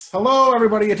Hello,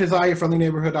 everybody. It is I, your friendly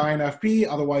neighborhood INFP,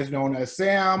 otherwise known as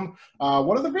Sam.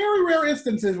 One of the very rare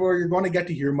instances where you're going to get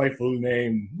to hear my full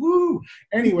name. Woo!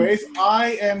 Anyways,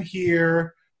 I am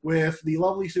here with the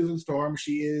lovely Susan Storm.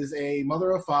 She is a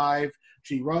mother of five.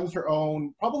 She runs her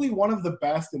own, probably one of the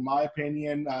best, in my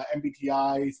opinion,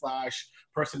 MBTI slash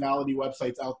personality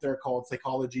websites out there called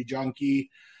Psychology Junkie.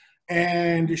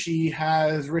 And she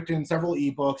has written several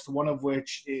ebooks, one of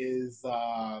which is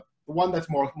the one that's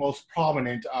most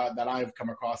prominent that I've come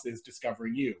across is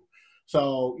Discovering You.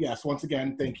 So yes, once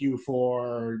again, thank you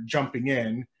for jumping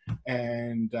in.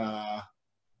 And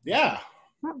yeah.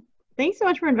 Well, thanks so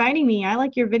much for inviting me. I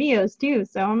like your videos too,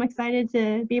 so I'm excited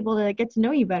to be able to get to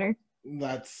know you better.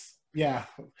 That's, yeah.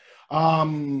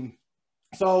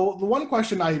 So the one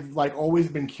question I've always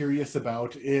been curious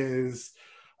about is,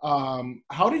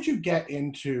 how did you get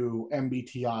into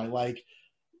MBTI?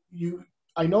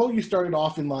 I know you started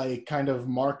off in kind of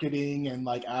marketing and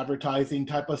advertising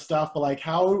type of stuff, but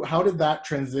how did that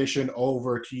transition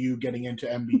over to you getting into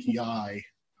MBTI?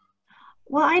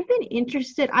 Well, I've been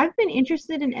interested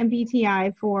in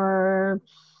MBTI for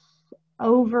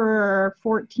over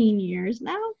 14 years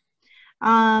now.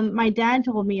 My dad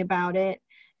told me about it,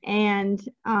 and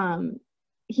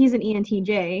he's an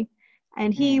ENTJ,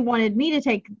 and he wanted me to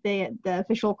take the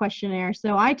official questionnaire.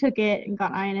 So I took it and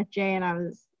got INFJ, and I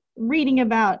was reading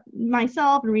about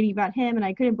myself and reading about him, and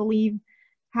I couldn't believe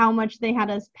how much they had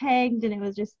us pegged. And it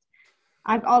was just,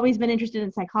 I've always been interested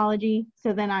in psychology,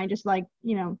 so then I just like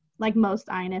most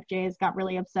INFJs got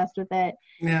really obsessed with it.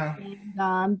 Yeah.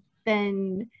 And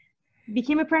then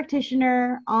became a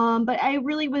practitioner, but I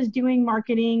really was doing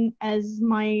marketing as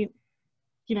my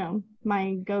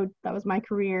that was my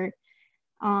career.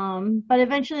 But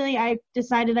eventually I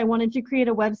decided I wanted to create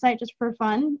a website just for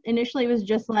fun. Initially, it was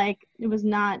just it was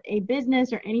not a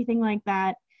business or anything like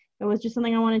that. It was just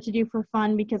something I wanted to do for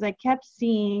fun because I kept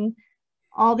seeing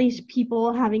all these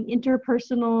people having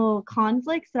interpersonal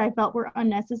conflicts that I felt were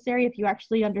unnecessary if you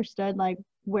actually understood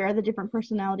where the different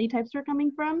personality types were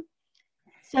coming from.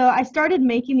 So I started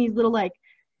making these little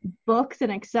books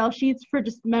and Excel sheets for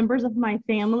just members of my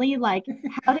family, like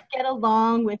how to get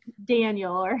along with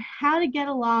Daniel or how to get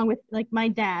along with my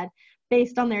dad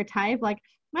based on their type. Like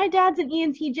my dad's an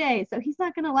ENTJ, so he's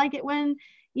not going to like it when,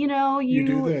 You do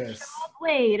you this. show up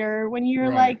late or when you're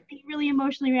Right. being really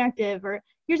emotionally reactive, or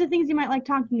here's the things you might like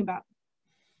talking about.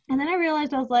 And then I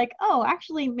realized I was like, oh,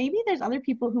 actually, maybe there's other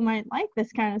people who might like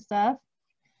this kind of stuff.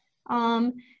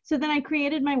 So then I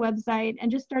created my website and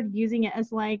just started using it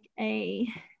as a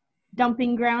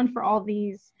dumping ground for all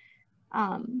the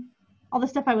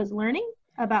stuff I was learning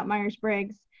about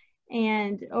Myers-Briggs.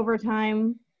 And over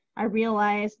time, I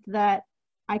realized that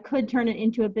I could turn it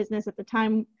into a business. At the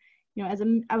time,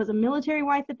 I was a military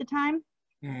wife at the time,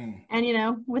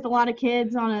 and with a lot of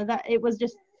kids that it was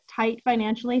just tight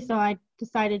financially. So I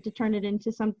decided to turn it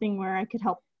into something where I could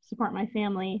help support my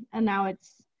family. And now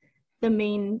it's the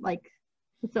main,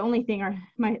 it's the only thing.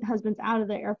 My husband's out of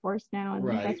the Air Force now, and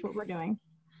Right. that's what we're doing.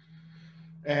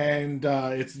 And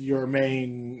it's your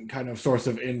main kind of source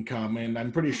of income, and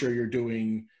I'm pretty sure you're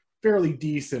doing fairly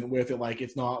decent with it.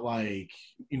 It's not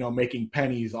making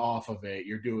pennies off of it.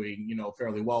 You're doing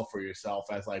fairly well for yourself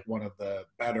as one of the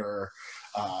better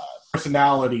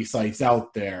personality sites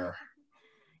out there.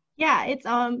 Yeah, it's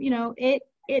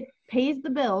it pays the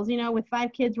bills. With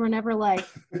 5 kids, we're never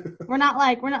we're not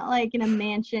in a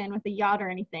mansion with a yacht or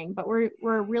anything, but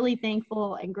we're really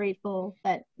thankful and grateful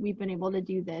that we've been able to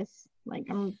do this. I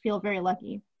feel very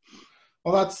lucky.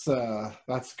 Well,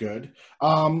 that's good.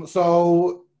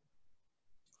 So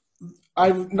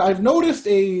I've noticed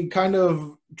a kind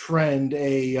of trend,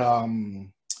 a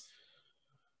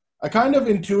kind of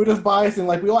intuitive bias, and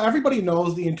everybody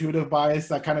knows the intuitive bias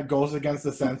that kind of goes against the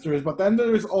sensors, but then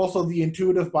there's also the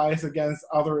intuitive bias against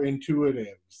other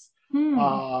intuitives,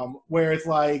 where it's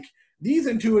these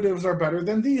intuitives are better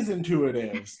than these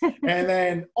intuitives, and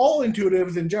then all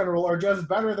intuitives in general are just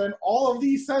better than all of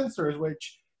these sensors,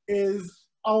 which is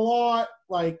a lot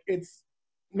it's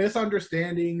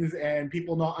misunderstandings and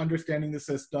people not understanding the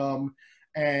system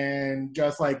and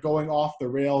just going off the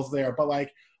rails there. But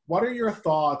what are your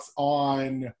thoughts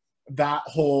on that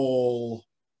whole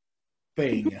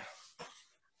thing?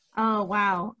 Oh,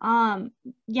 wow.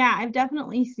 Yeah, I've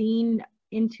definitely seen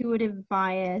intuitive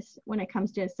bias when it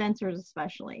comes to sensors,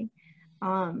 especially.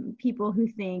 People who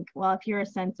think, well, if you're a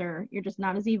sensor, you're just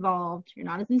not as evolved, you're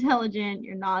not as intelligent,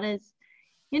 you're not as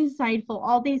insightful,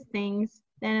 all these things,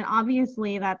 then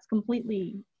obviously that's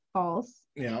completely false.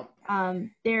 Yeah.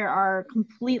 There are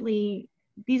completely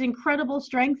these incredible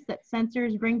strengths that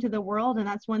sensors bring to the world, and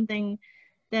that's one thing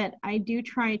that I do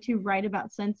try to write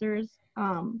about sensors.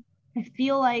 I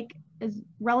feel like as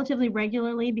relatively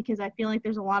regularly, because I feel like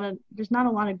there's not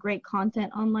a lot of great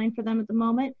content online for them at the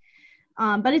moment.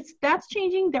 But that's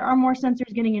changing. There are more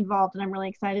sensors getting involved, and I'm really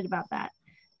excited about that.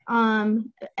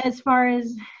 As far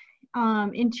as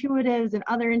intuitives and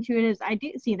other intuitives, I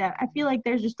do see that. I feel like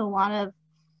there's just a lot of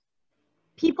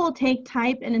people take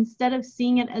type, and instead of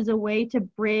seeing it as a way to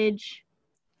bridge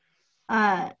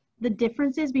the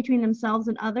differences between themselves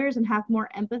and others and have more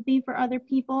empathy for other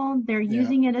people, they're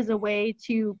using it as a way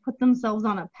to put themselves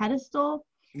on a pedestal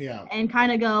and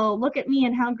kind of go, look at me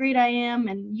and how great I am,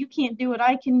 and you can't do what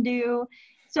I can do.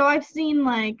 So I've seen,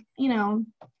 like, you know,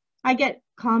 I get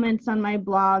comments on my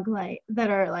blog like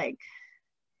that are like,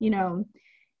 you know,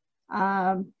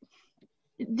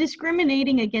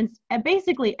 discriminating against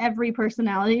basically every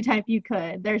personality type you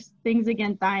could. There's things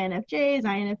against INFJs,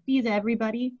 INFPs,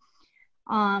 everybody.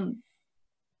 And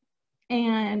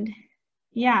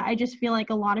yeah, I just feel like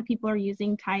a lot of people are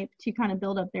using type to kind of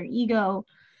build up their ego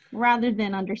rather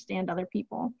than understand other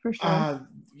people, for sure.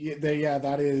 Yeah,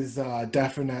 that is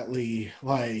definitely,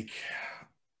 like,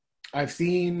 I've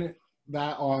seen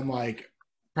that on like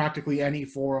practically any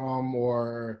forum,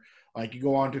 or like you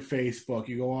go onto Facebook,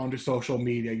 you go onto social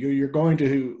media, you're going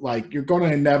to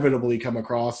inevitably come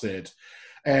across it.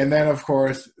 And then of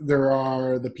course there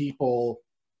are the people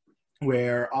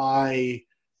where I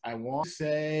want to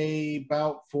say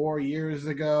about 4 years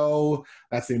ago,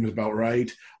 that seems about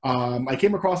right, I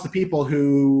came across the people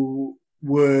who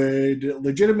would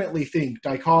legitimately think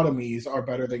dichotomies are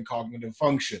better than cognitive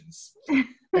functions.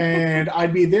 And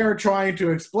I'd be there trying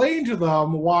to explain to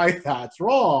them why that's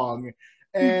wrong.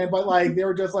 But like, they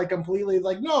were just like completely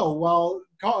like, no, well,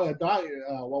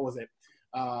 what was it?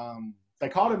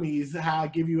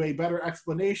 Dichotomies give you a better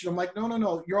explanation. I'm like,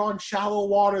 no, you're on shallow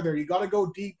water there. You got to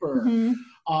go deeper.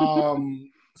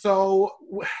 So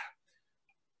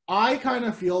I kind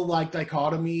of feel like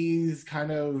dichotomies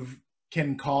kind of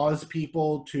can cause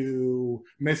people to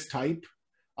mistype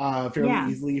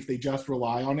fairly easily if they just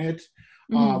rely on it.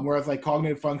 Whereas like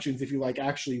cognitive functions, if you like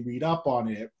actually read up on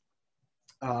it,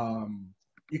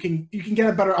 you can get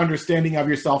a better understanding of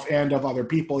yourself and of other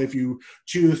people if you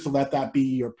choose to let that be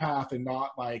your path and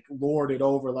not like lord it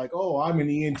over like, oh, I'm an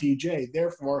ENTJ,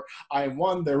 therefore I'm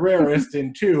one, the rarest,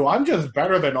 and two, I'm just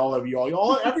better than all of you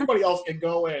all. Everybody else can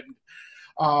go in.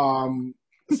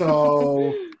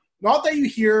 So not that you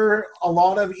hear a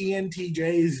lot of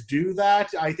ENTJs do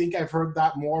that. I think I've heard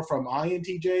that more from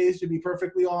INTJs, to be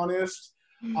perfectly honest.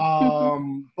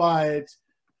 But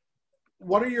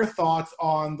what are your thoughts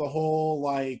on the whole,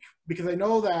 like, because I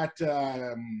know that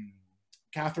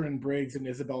Catherine Briggs and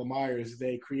Isabel Myers,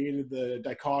 they created the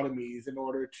dichotomies in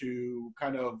order to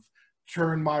kind of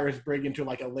turn Myers-Briggs into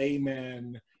like a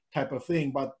layman type of thing,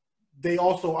 but they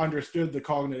also understood the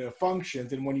cognitive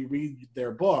functions, and when you read their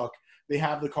book, they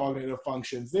have the cognitive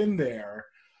functions in there.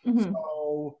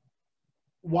 So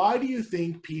why do you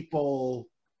think people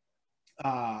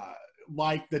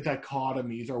like the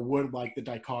dichotomies, or would like the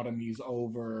dichotomies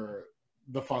over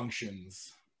the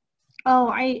functions?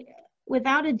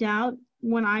 Without a doubt,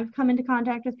 when I've come into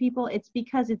contact with people, it's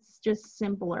because it's just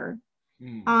simpler.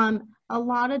 A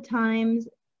lot of times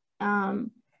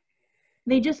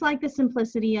they just like the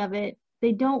simplicity of it.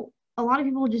 A lot of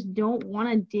people just don't want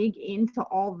to dig into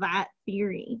all that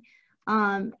theory.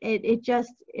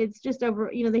 It's just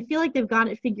over, they feel like they've got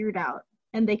it figured out,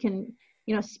 and they can,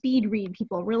 speed read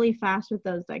people really fast with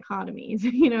those dichotomies.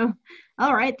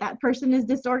 All right, that person is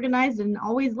disorganized and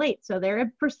always late, so they're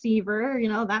a perceiver.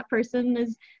 That person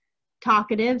is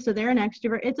talkative, so they're an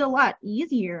extrovert. It's a lot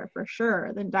easier for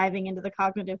sure than diving into the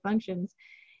cognitive functions.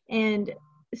 And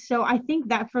so I think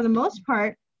that for the most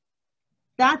part,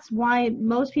 that's why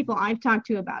most people I've talked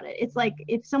to about it. It's like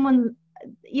if someone,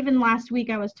 even last week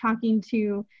I was talking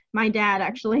to my dad,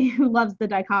 actually, who loves the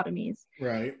dichotomies.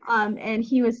 Right. And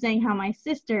he was saying how my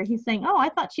sister, he's saying, oh, I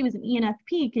thought she was an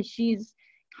ENFP because she's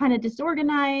kind of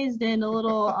disorganized and a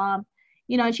little,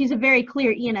 she's a very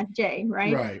clear ENFJ,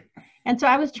 right? Right. And so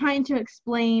I was trying to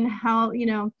explain how,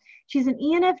 she's an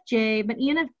ENFJ, but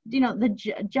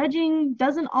judging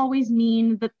doesn't always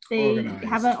mean that they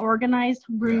have an organized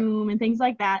room and things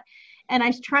like that. And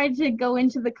I tried to go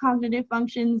into the cognitive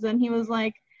functions, and he was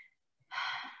like,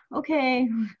 okay.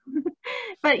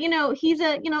 But, he's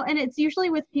and it's usually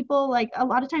with people like a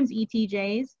lot of times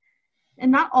ETJs,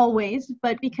 and not always,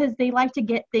 but because they like to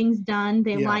get things done,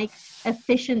 they like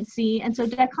efficiency. And so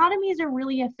dichotomies are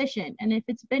really efficient. And if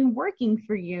it's been working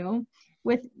for you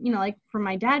with, like for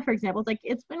my dad, for example, it's like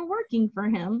it's been working for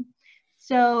him.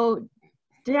 So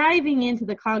diving into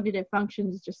the cognitive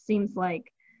functions just seems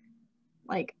like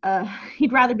like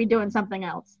he'd rather be doing something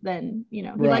else than, you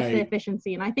know, he likes the Right.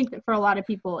 efficiency. And I think that for a lot of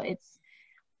people it's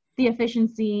the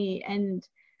efficiency, and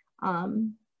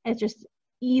it's just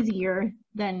easier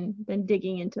than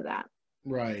digging into that.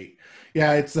 Right.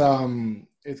 Yeah, it's kind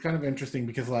of interesting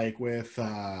because like with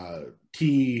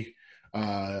T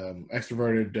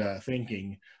extroverted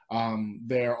thinking,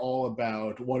 they're all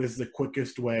about what is the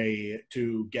quickest way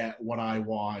to get what I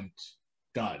want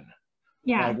done.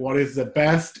 Yeah. Like what is the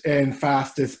best and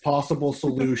fastest possible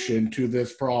solution to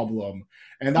this problem.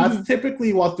 And Mm-hmm. that's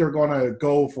typically what they're going to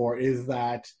go for, is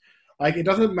that like it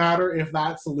doesn't matter if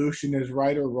that solution is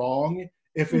right or wrong.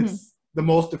 If Mm-hmm. it's the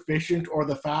most efficient or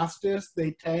the fastest,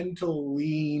 they tend to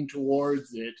lean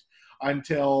towards it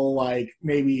until like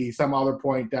maybe some other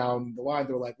point down the line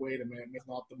they're like, wait a minute, it's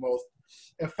not the most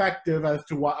effective as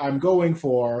to what I'm going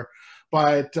for.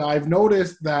 But I've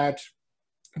noticed that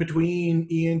between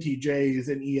ENTJs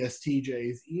and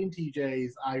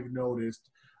ENTJs, I've noticed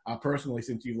personally,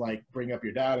 since you like bring up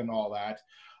your dad and all that,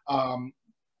 um,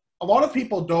 a lot of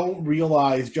people don't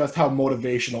realize just how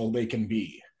motivational they can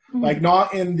be. Mm-hmm. Like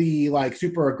not in the like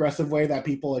super aggressive way that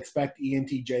people expect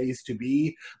ENTJs to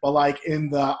be, but like in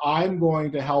the I'm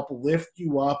going to help lift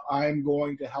you up, I'm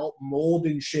going to help mold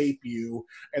and shape you,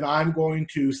 and I'm going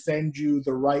to send you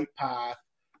the right path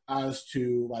as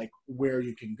to like where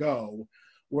you can go.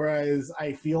 Whereas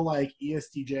I feel like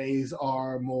ESTJs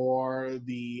are more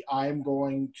the I'm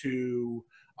going to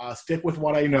stick with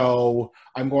what I know.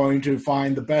 I'm going to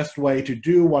find the best way to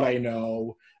do what I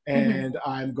know, and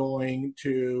I'm going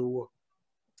to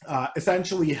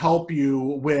essentially help you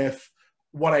with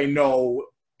what I know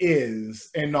is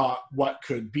and not what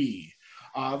could be.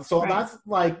 So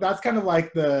Right. that's kind of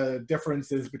like the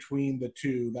differences between the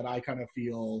two that I kind of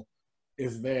feel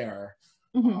is there.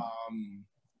 Mm-hmm.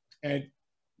 And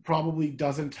probably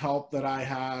doesn't help that I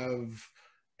have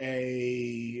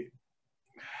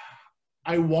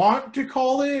I want to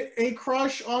call it a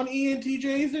crush on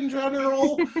ENTJs in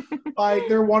general. Like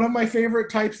they're one of my favorite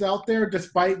types out there,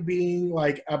 despite being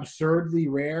like absurdly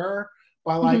rare.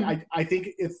 But like Mm-hmm. I think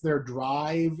it's their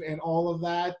drive and all of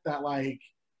that like,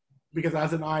 because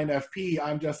as an INFP,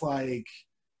 I'm just like,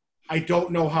 I don't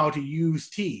know how to use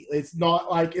T. It's not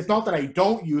that I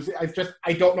don't use it. It's just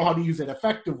I don't know how to use it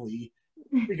effectively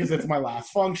because it's my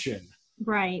last function.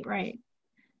 Right, right.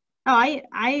 Oh,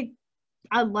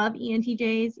 I love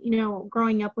ENTJs. You know,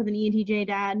 growing up with an ENTJ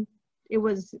dad, it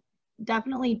was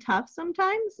definitely tough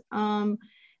sometimes.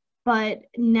 But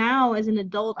now as an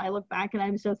adult, I look back and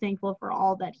I'm so thankful for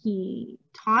all that he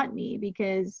taught me,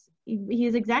 because he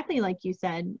is exactly like you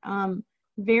said,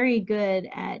 very good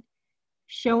at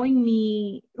showing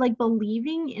me, like,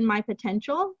 believing in my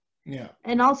potential, Yeah.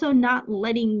 and also not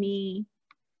letting me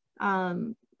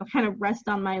kind of rest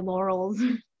on my laurels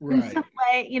in Right. some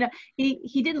way. You know,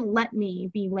 he didn't let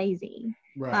me be lazy.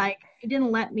 Right. Like, he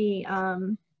didn't let me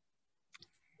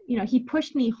you know, he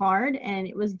pushed me hard and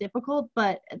it was difficult,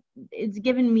 but it's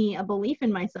given me a belief in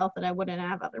myself that I wouldn't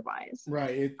have otherwise.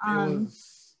 Right. It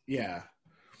was, yeah.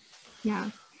 Yeah.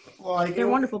 Like They're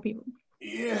wonderful people.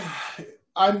 Yeah.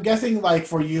 I'm guessing like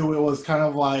for you, it was kind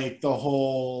of like the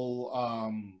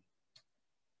whole,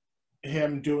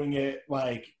 him doing it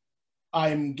like,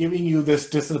 I'm giving you this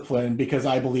discipline because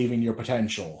I believe in your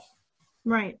potential.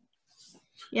 Right.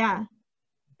 Yeah.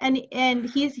 And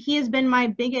he has been my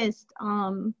biggest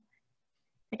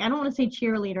like, I don't want to say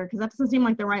cheerleader, because that doesn't seem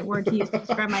like the right word to use to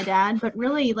describe my dad, but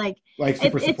really like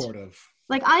super supportive.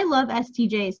 Like, I love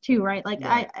STJs too, right? Like,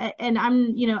 right. I'm,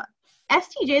 you know,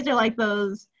 STJs are like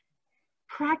those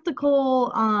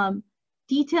practical,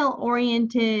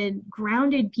 detail-oriented,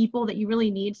 grounded people that you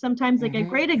really need sometimes. Like, a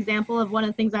great example of one of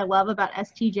the things I love about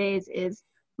STJs is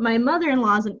my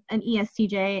mother-in-law is an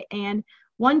ESTJ, and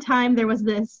one time there was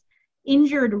this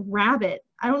injured rabbit.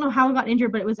 I don't know how it got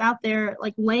injured, but it was out there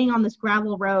like laying on this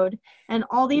gravel road, and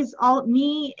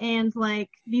me and like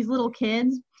these little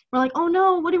kids were like, oh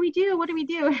no, what do we do? What do we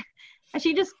do? And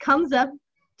she just comes up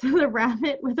to the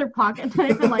rabbit with her pocket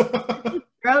knife and like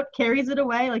throat, carries it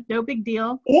away, like no big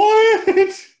deal.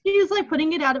 What? She's like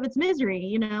putting it out of its misery,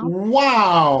 you know?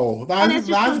 Wow. That's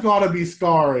gotta be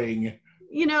scarring.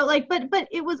 You know, like, but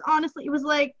it was honestly, it was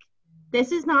like,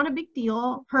 this is not a big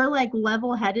deal. Her like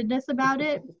level-headedness about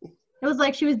it. It was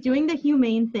like she was doing the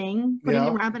humane thing, putting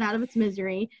the rabbit out of its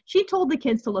misery. She told the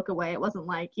kids to look away. It wasn't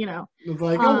like, you know. It was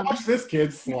like, oh, watch this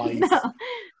kid slice. No.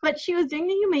 But she was doing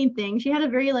the humane thing. She had a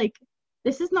very like,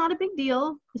 this is not a big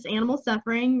deal. This animal's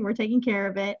suffering. We're taking care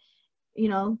of it. You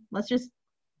know, let's just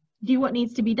do what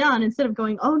needs to be done instead of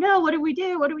going, oh no, what do we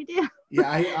do? What do we do? Yeah,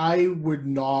 I would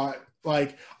not,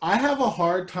 like, I have a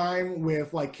hard time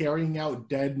with like carrying out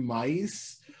dead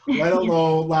mice. let Yeah.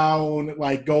 alone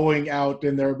like going out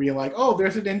and there being like, oh,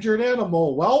 there's an injured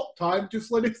animal. Well, time to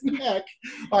slit its neck.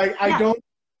 Like I Yeah. don't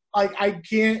like I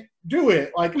can't do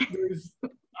it. Like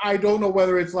I don't know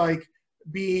whether it's like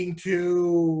being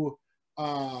too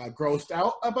grossed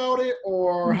out about it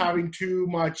or Mhm. having too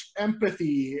much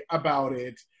empathy about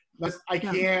it. I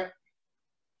Yeah. can't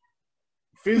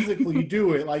physically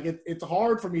do it. Like it's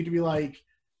hard for me to be like,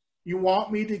 you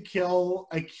want me to kill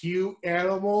a cute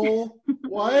animal?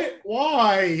 What?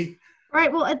 Why?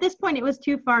 Right. Well, at this point, it was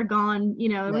too far gone.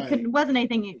 Right. Wasn't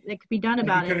anything that could be done Like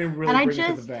you about it. couldn't And really bring it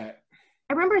to the vet.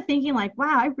 I remember thinking like,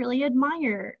 wow, I really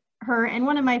admire her. And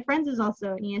one of my friends is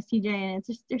also an ESTJ, and it's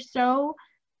just they're so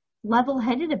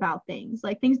level-headed about things.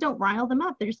 Like things don't rile them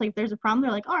up. They're just like, there's a problem.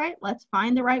 They're like, all right, let's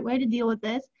find the right way to deal with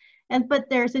this. But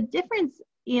there's a difference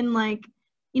in like,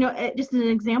 just an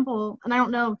example. And I don't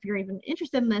know if you're even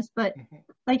interested in this, but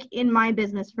like in my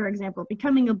business, for example,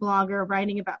 becoming a blogger,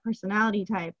 writing about personality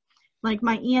type, like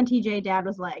my ENTJ dad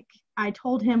was like, I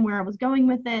told him where I was going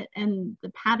with it and the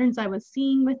patterns I was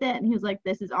seeing with it. And he was like,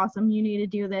 this is awesome. You need to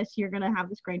do this. You're going to have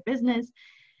this great business.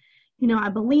 I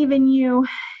believe in you.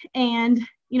 And,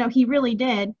 he really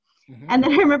did. Mm-hmm. And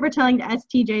then I remember telling the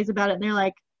STJs about it and they're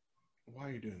like, why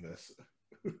are you doing this?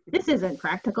 this isn't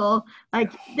practical.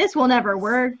 Like this will never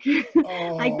work.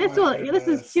 Oh, like this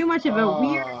is too much of a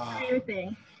weird career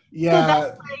thing. Yeah. So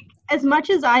that's like, as much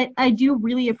as I do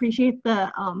really appreciate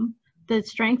the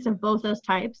strengths of both those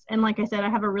types. And like I said, I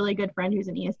have a really good friend who's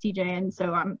an ESTJ. And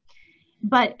so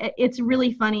but it's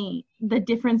really funny, the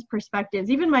different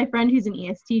perspectives. Even my friend who's an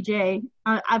ESTJ,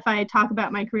 if I talk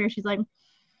about my career, she's like,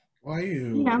 why are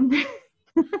you?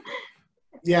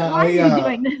 Yeah, why are you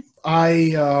doing this?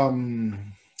 I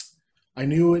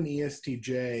knew an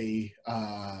ESTJ,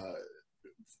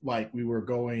 like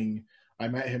I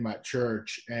met him at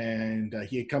church and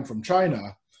he had come from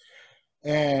China.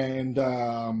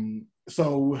 And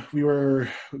so we were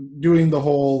doing the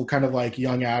whole kind of like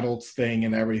young adults thing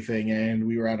and everything. And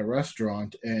we were at a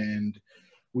restaurant and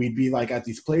we'd be like at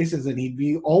these places and he'd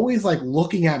be always like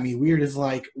looking at me weird. Is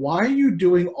like, why are you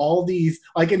doing all these,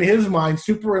 like in his mind,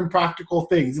 super impractical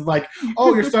things? Like,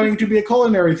 oh, you're studying to be a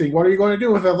culinary thing. What are you going to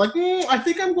do with it? I'm like, I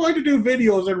think I'm going to do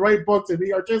videos and write books and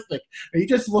be artistic. And he'd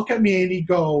just look at me and he'd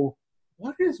go,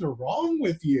 what is wrong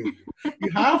with you?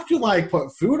 You have to like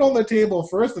put food on the table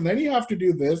first and then you have to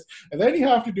do this and then you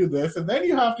have to do this and then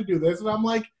you have to do this. And I'm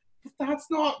like, that's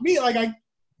not me.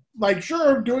 Like,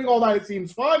 sure, doing all that, it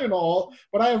seems fun and all,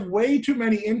 but I have way too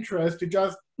many interests to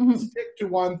just stick to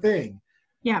one thing.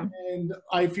 Yeah. And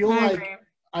I feel like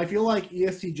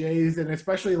ESTJs and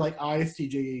especially like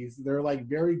ISTJs, they're like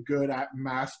very good at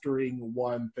mastering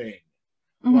one thing.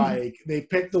 Mm-hmm. Like they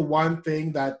pick the one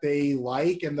thing that they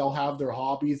like and they'll have their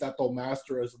hobbies that they'll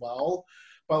master as well.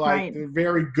 But like they're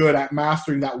very good at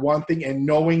mastering that one thing and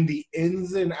knowing the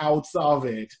ins and outs of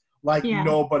it like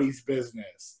nobody's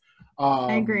business.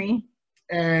 I agree.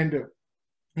 And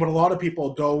what a lot of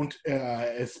people don't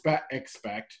expect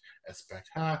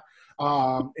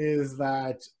is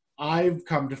that I've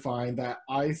come to find that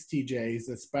ISTJs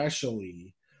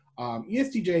especially,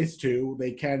 ESTJs too,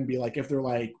 they can be like, if they're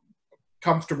like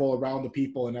comfortable around the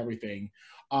people and everything,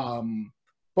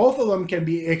 both of them can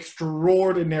be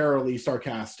extraordinarily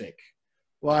sarcastic.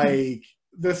 Like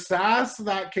the sass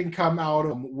that can come out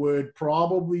of them would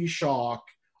probably shock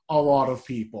a lot of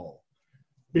people.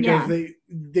 Because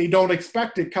they don't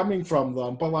expect it coming from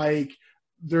them. But, like,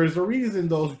 there's a reason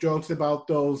those jokes about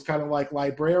those kind of, like,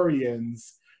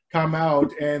 librarians come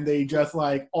out and they just,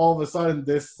 like, all of a sudden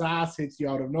this sass hits you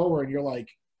out of nowhere and you're like,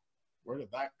 where did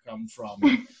that come from?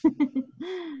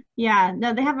 Yeah.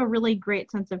 No, they have a really great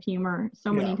sense of humor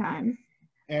so many times.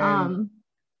 And,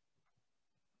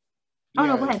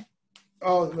 no, go ahead.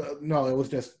 Oh, no, it was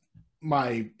just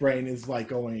my brain is, like,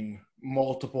 going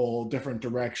multiple different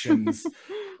directions.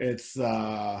 It's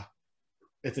a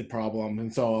problem.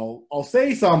 And so I'll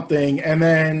say something and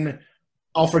then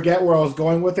I'll forget where I was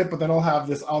going with it, but then I'll have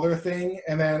this other thing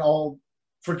and then I'll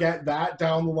forget that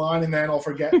down the line and then I'll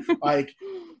forget like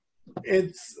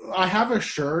I have a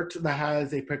shirt that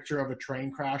has a picture of a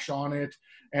train crash on it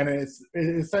and it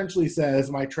essentially says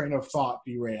my train of thought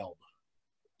derailed.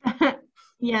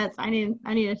 Yes, I need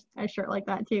a shirt like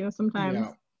that too sometimes.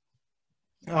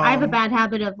 Yeah. I have a bad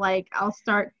habit of like I'll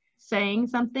start saying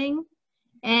something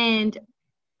and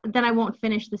then I won't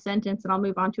finish the sentence and I'll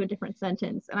move on to a different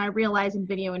sentence. And I realize in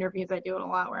video interviews I do it a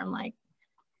lot where I'm like,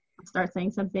 I'll start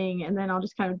saying something and then I'll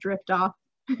just kind of drift off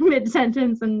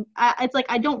mid-sentence. And it's like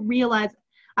I don't realize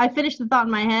I finished the thought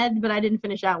in my head, but I didn't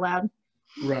finish out loud.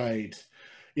 Right.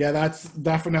 Yeah, that's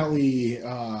definitely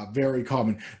very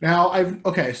common. Now,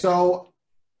 so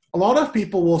a lot of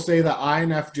people will say that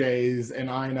INFJs and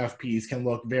INFPs can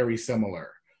look very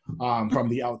similar from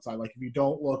the outside. Like if you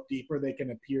don't look deeper, they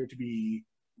can appear to be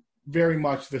very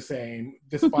much the same,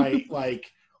 despite like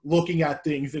looking at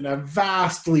things in a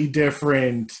vastly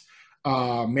different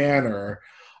manner.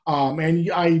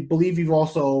 And I believe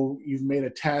you've made a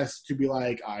test to be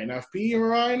like INFP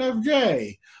or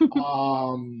INFJ.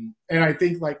 And I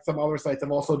think like some other sites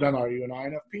have also done, are you an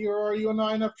INFP or are you an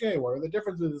INFJ? What are the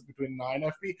differences between an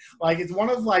INFP? Like it's one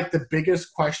of like the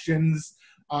biggest questions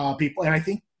people, and I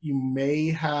think you may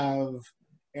have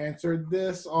answered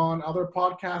this on other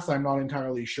podcasts. I'm not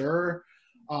entirely sure.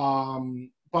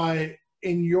 But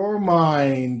in your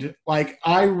mind, like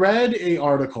I read a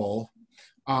article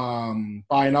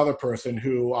by another person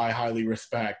who I highly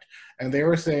respect, and they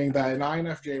were saying that an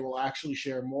INFJ will actually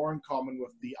share more in common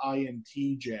with the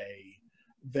INTJ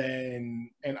than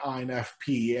an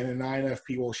INFP, and an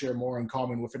INFP will share more in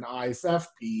common with an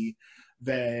ISFP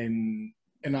than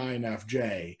an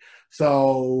INFJ.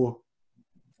 So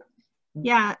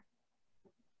yeah,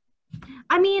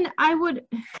 I mean,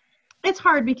 it's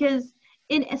hard because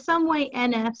in some way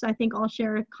NFs I think all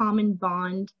share a common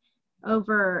bond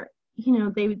over,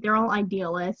 they're all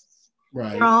idealists.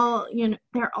 right.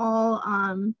 They're all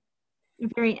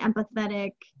very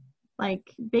empathetic, like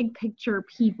big picture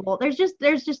people. There's just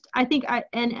I think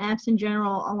NFs in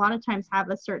general a lot of times have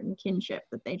a certain kinship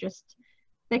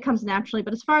that comes naturally.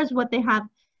 But as far as what they have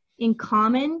in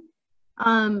common,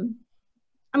 I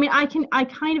mean, I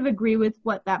kind of agree with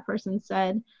what that person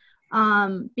said,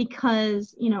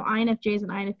 because, INFJs and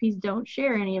INFPs don't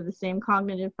share any of the same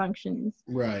cognitive functions.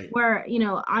 Right. Where,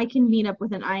 I can meet up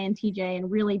with an INTJ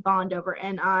and really bond over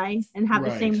NI and have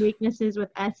the same weaknesses with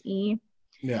SE.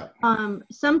 Yeah.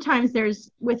 Sometimes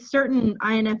with certain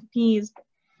INFPs,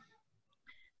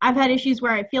 I've had issues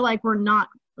where I feel like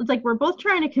it's like we're both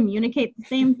trying to communicate the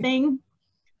same thing,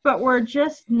 but we're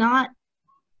just not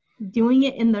doing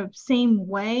it in the same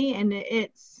way. And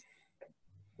it's,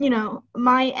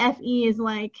 my FE is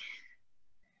like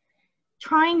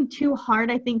trying too hard,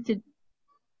 I think, to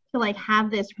like have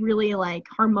this really like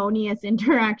harmonious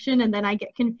interaction, and then I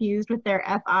get confused with their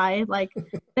FI. Like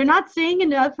they're not saying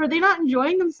enough, or they're not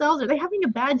enjoying themselves, or they're having a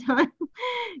bad time,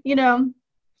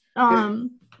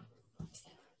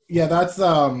 Yeah, that's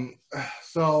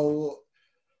so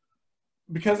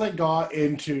because I got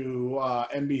into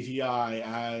MBTI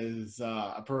as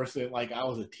a person, like I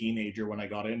was a teenager when I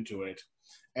got into it,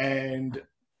 and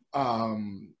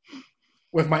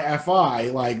with my FI,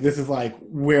 like this is like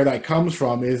where that comes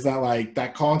from, is that like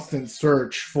that constant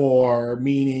search for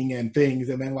meaning and things,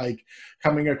 and then like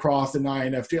coming across an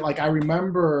INFJ. Like I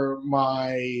remember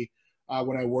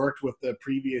when I worked with the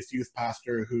previous youth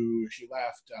pastor who she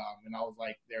left, and I was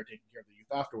like there taking care of the youth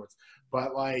afterwards.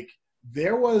 But like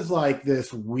there was like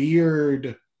this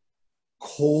weird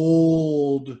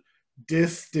cold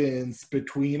distance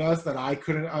between us that I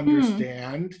couldn't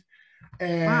understand.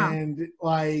 And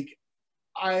like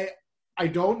I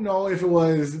don't know if it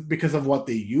was because of what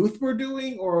the youth were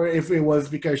doing, or if it was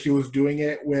because she was doing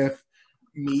it with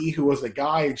me, who was a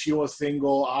guy, and she was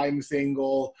single, I'm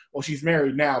single. Well, she's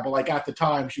married now, but like at the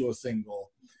time she was single.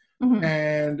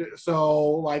 And so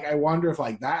like I wonder if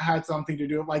like that had something to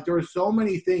do with, like there were so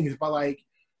many things, but like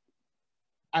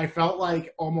I felt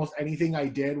like almost anything I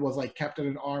did was like kept at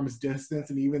an arm's distance,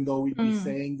 and even though we'd be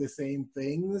saying the same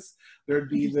things, there'd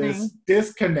be this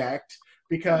disconnect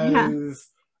because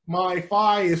my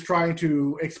Phi is trying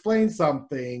to explain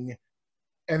something,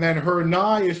 and then her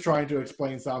Nai is trying to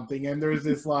explain something, and there's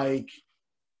this like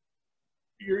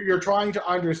you're trying to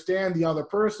understand the other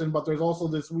person, but there's also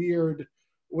this weird,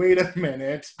 wait a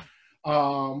minute,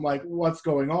 like what's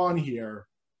going on here?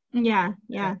 Yeah.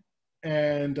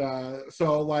 And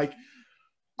so like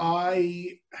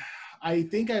I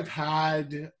think I've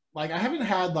had like I haven't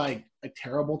had like a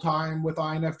terrible time with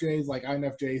INFJs. Like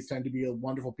INFJs tend to be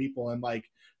wonderful people, and like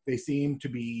they seem to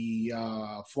be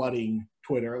flooding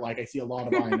Twitter. Like I see a lot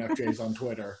of INFJs on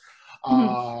Twitter,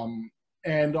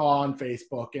 and on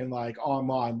Facebook, and like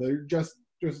online.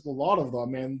 There's a lot of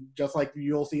them, and just like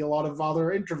you'll see a lot of other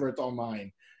introverts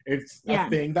online. It's a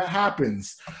thing that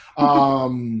happens.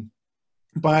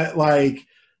 But like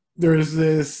there's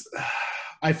this,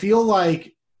 I feel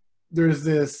like there's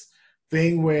this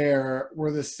thing where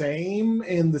we're the same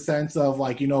in the sense of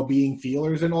like, being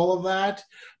feelers and all of that.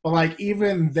 But like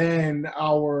even then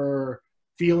our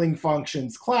feeling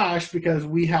functions clash because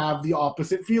we have the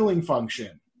opposite feeling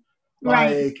function.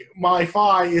 Like my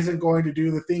Phi isn't going to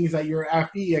do the things that your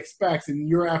FE expects, and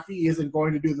your FE isn't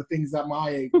going to do the things that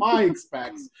my Phi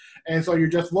expects. And so you're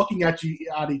just looking at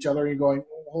each other and going,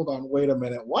 hold on, wait a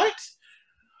minute, what?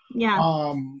 Yeah.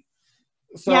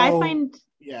 Yeah, I So find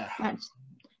yeah, that.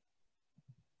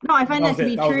 No, I find that that was to it.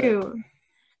 be That was it. true.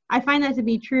 I find that to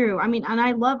be true. I mean, and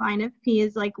I love INFP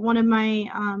is like one of my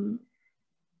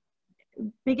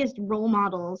biggest role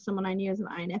models, someone I knew as an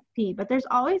INFP, but there's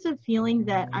always a feeling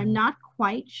that I'm not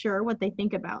quite sure what they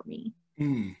think about me.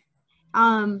 Mm,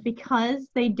 Because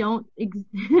they don't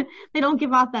they don't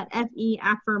give off that FE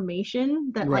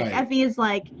affirmation that like right. FE is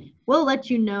like, we'll let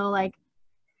you know like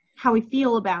how we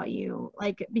feel about you,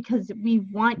 like because we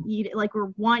want you to like we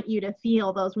want you to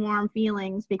feel those warm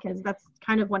feelings because that's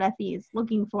kind of what FE is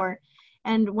looking for.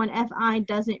 And when FI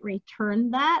doesn't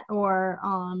return that or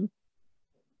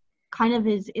kind of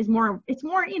is more, it's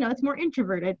more, it's more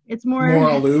introverted, it's more More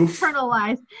aloof.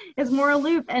 internalized, it's more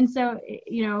aloof. And so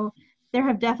there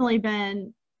have definitely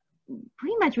been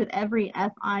pretty much with every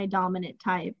FI dominant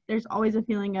type, there's always a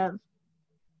feeling of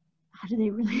how do they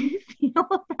really feel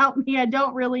about me? I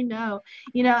don't really know,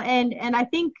 and I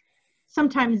think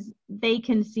sometimes they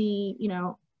can see,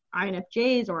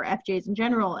 INFJs or FJs in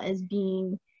general as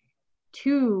being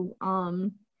too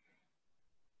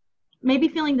maybe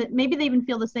feeling that maybe they even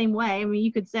feel the same way. I mean,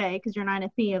 you could say because you're an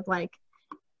INFP of like,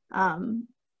 um,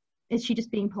 is she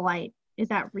just being polite? Is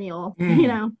that real?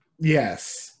 Mm,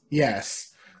 yes,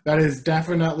 yes. That is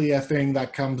definitely a thing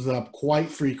that comes up quite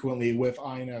frequently with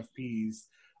INFPs.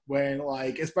 When,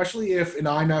 like, especially if an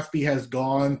INFP has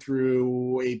gone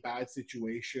through a bad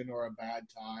situation or a bad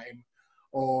time,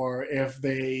 or if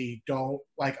they don't,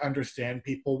 like, understand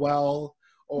people well,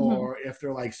 Mm-hmm. or if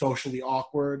they're, like, socially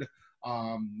awkward,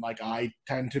 like I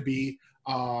tend to be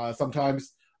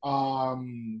sometimes.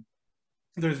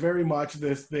 There's very much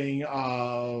this thing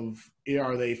of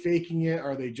are they faking it?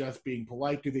 Are they just being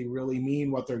polite? Do they really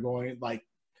mean what they're going like?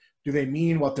 Do they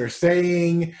mean what they're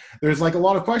saying? There's like a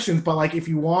lot of questions, but like if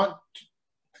you want,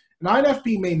 an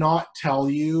INFP may not tell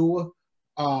you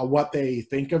what they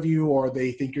think of you or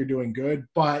they think you're doing good,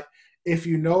 but if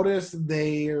you notice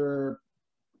they're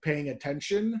paying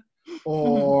attention Mm-hmm.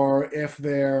 or if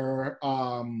they're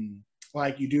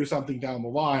like you do something down the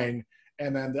line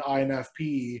and then the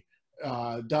INFP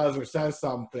does or says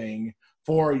something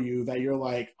for you that you're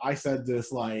like, I said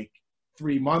this like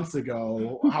 3 months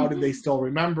ago. How did they still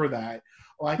remember that?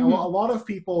 Like a Mm-hmm. lot of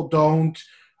people don't.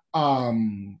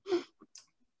 Um,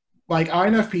 like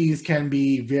INFPs can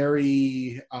be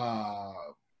very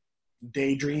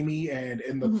daydreamy and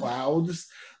in the Mm-hmm. clouds,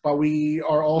 but we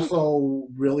are also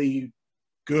really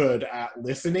good at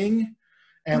listening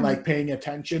and Mm-hmm. like paying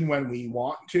attention when we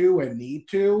want to and need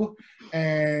to.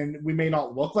 And we may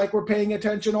not look like we're paying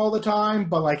attention all the time,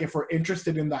 but like if we're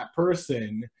interested in that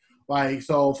person, like,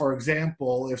 so for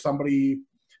example, if somebody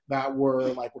that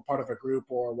we're part of a group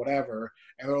or whatever,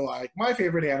 and they're like, my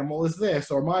favorite animal is this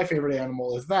or my favorite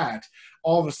animal is that.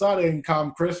 All of a sudden,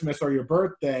 come Christmas or your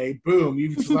birthday, boom,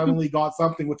 you've suddenly got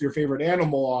something with your favorite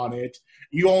animal on it.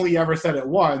 You only ever said it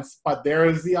once, but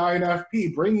there's the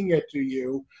INFP bringing it to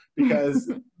you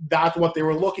because that's what they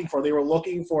were looking for. They were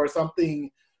looking for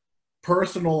something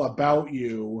personal about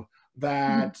you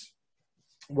that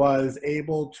was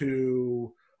able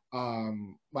to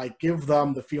like give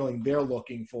them the feeling they're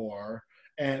looking for,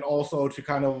 and also to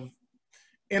kind of,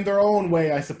 in their own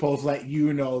way, I suppose, let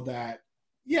you know that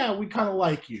yeah, we kind of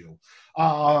like you.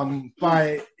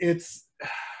 But it's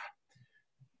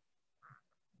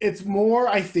more,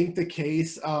 I think, the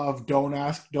case of don't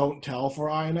ask, don't tell for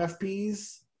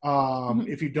INFPs. Mm-hmm.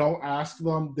 If you don't ask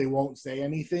them, they won't say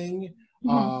anything. Mm-hmm.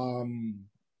 Um,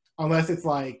 Unless it's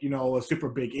like, a super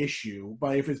big issue.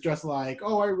 But if it's just like,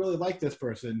 oh, I really like this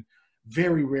person,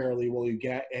 very rarely will you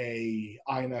get a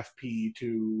INFP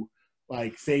to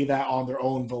like say that on their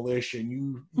own volition.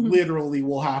 You Mm-hmm. literally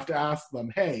will have to ask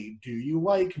them, hey, do you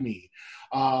like me?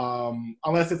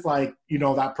 Unless it's like,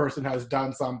 that person has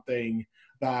done something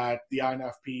that the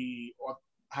INFP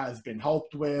has been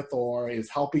helped with or is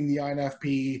helping the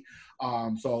INFP.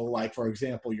 So, like, for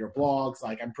example, your blogs,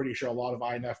 like, I'm pretty sure a lot of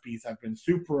INFPs have been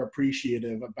super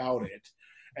appreciative about it.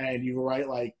 And you write,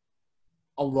 like,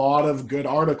 a lot of good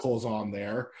articles on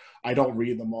there. I don't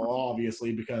read them all,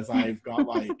 obviously, because I've got,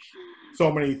 like,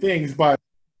 so many things. But,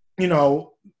 you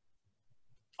know,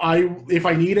 if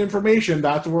I need information,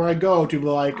 that's where I go to be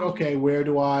like, okay, where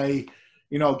do I,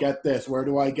 get this? Where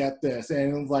do I get this?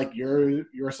 And like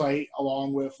your site,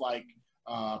 along with like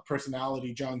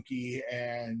Personality Junkie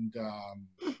and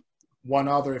one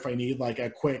other, if I need like a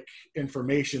quick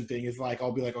information thing, is like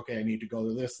I'll be like, okay, I need to go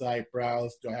to this site,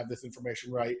 browse. Do I have this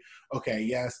information right? Okay,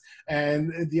 yes.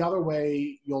 And the other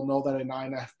way you'll know that an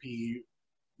INFP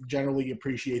generally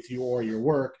appreciates you or your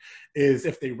work is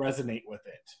if they resonate with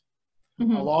it.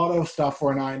 Mm-hmm. A lot of stuff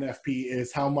for an INFP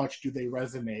is how much do they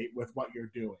resonate with what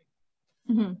you're doing.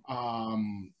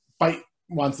 But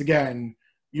once again,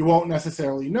 you won't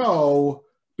necessarily know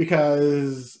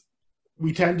because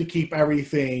we tend to keep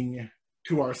everything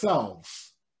to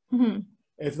ourselves.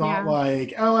 It's not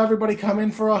like, oh, everybody come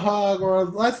in for a hug, or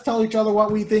let's tell each other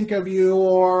what we think of you,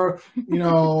 or, you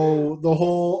know, the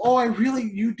whole, oh,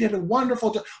 you did a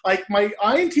wonderful job. Like, my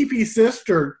INTP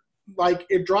sister, like,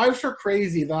 it drives her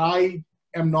crazy that I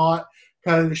am not,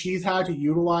 because she's had to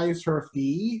utilize her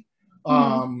fee,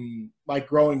 like,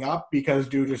 growing up, because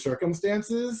due to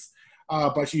circumstances,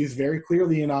 but she's very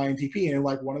clearly an INTP, and,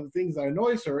 like, one of the things that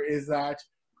annoys her is that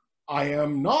I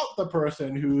am not the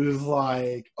person who's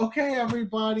like, okay,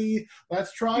 everybody,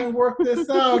 let's try and work this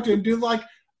out and do, like,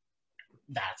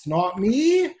 that's not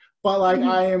me. But, like,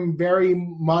 I am very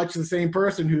much the same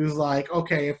person who's like,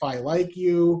 okay, if I like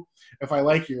you, if I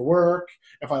like your work,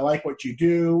 if I like what you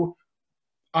do,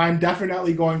 I'm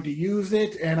definitely going to use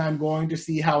it, and I'm going to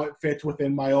see how it fits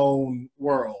within my own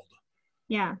world.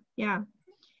 Yeah. And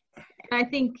I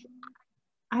think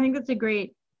that's a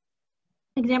great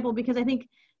example, because I think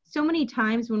so many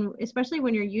times especially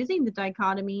when you're using the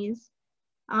dichotomies,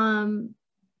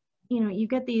 you know, you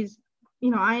get these, you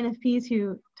know, INFPs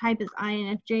who type as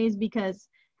INFJs because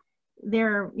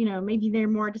they're, you know, maybe they're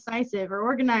more decisive or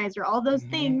organized or all those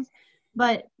things,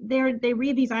 but they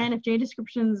read these INFJ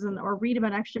descriptions or read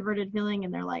about extroverted feeling,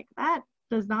 and they're like, that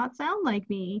does not sound like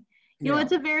me. You know,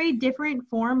 it's a very different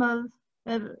form of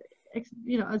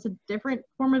you know, it's a different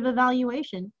form of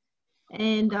evaluation,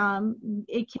 and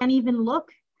it can even look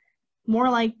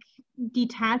more like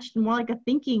detached, more like a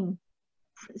thinking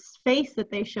space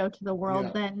that they show to the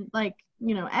world than, like,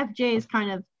 you know, FJ is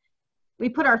kind of, we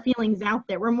put our feelings out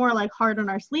there. We're more like hard on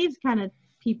our sleeves kind of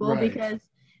people, because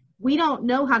we don't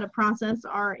know how to process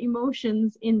our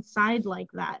emotions inside like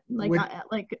that. Like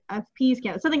FPs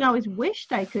can. It's something I always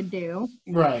wished I could do.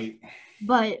 Right.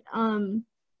 But I'm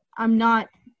not,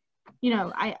 you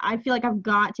know, I feel like I've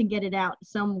got to get it out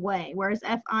some way. Whereas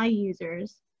FI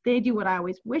users, they do what I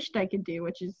always wished I could do,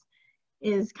 which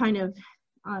is kind of,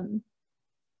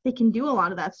 they can do a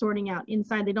lot of that sorting out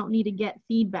inside. They don't need to get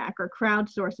feedback or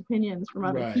crowdsource opinions from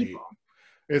other people.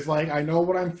 It's like, I know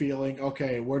what I'm feeling.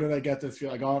 Okay, where did I get this feel?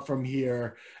 I got it from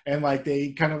here. And, like,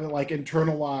 they kind of, like,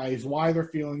 internalize why they're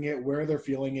feeling it, where they're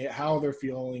feeling it, how they're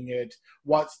feeling it,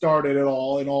 what started it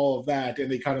all, and all of that.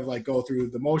 And they kind of, like, go through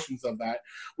the motions of that,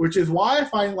 which is why I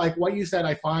find, like, what you said,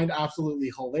 I find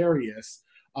absolutely hilarious.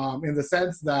 In the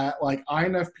sense that, like,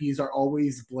 INFPs are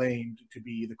always blamed to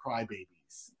be the crybabies.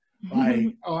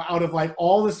 Like, out of, like,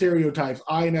 all the stereotypes,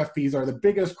 INFPs are the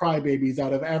biggest crybabies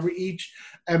out of each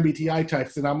MBTI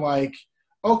types. And I'm like,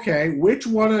 okay, which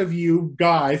one of you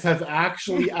guys has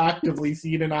actually actively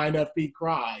seen an INFP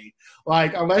cry?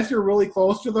 Like, unless you're really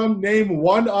close to them, name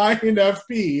one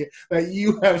INFP that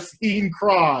you have seen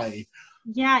cry.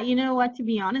 Yeah, you know what, to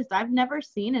be honest, I've never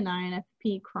seen an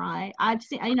INFP cry. I've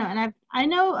seen, you know, and I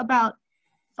know about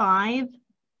 5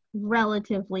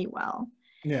 relatively well.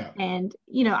 Yeah. And,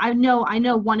 you know, I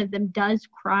know one of them does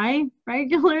cry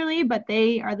regularly, but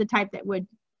they are the type that would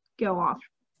go off.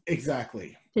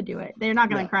 Exactly. To do it. They're not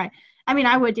going to cry. I mean,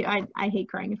 I would do, I hate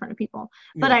crying in front of people,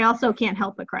 but I also can't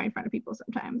help but cry in front of people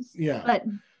sometimes. Yeah. But.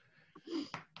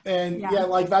 And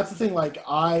like, that's the thing, like,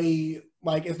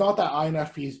 it's not that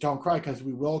INFPs don't cry, because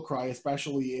we will cry,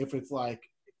 especially if it's, like,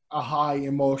 a high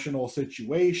emotional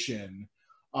situation.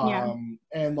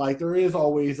 And, like, there is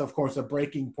always, of course, a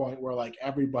breaking point where, like,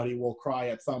 everybody will cry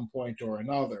at some point or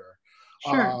another.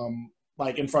 Sure.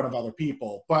 Like, in front of other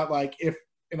people. But, like, if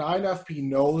an INFP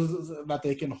knows that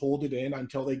they can hold it in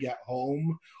until they get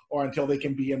home, or until they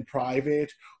can be in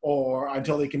private, or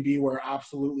until they can be where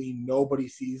absolutely nobody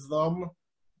sees them,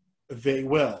 they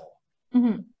will.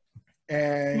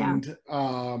 And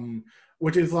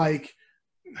which is, like,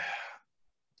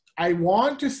 I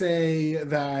want to say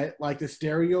that, like, the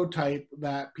stereotype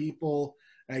that people,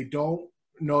 I don't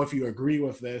know if you agree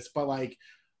with this, but, like,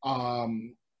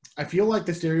 I feel like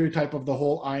the stereotype of the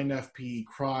whole INFP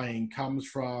crying comes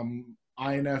from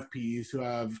INFPs who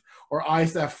have, or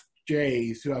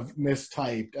ISFJs who have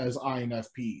mistyped as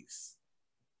INFPs.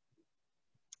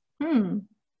 I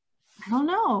don't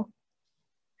know.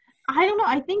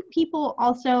 I think people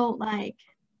also, like,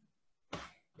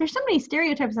 there's so many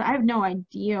stereotypes that I have no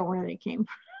idea where they came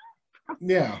from.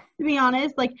 Yeah. To be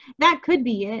honest, like, that could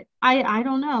be it. I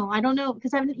don't know. I don't know,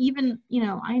 because I haven't even, you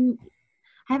know, I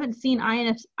haven't seen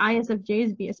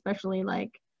ISFJs be especially,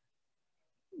 like,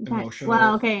 emotional.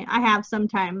 well, okay, I have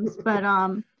sometimes, but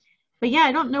But yeah,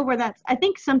 I don't know where that's, I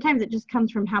think sometimes it just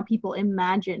comes from how people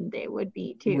imagine they would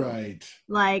be too. Right.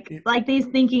 Like these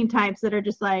thinking types that are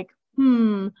just like,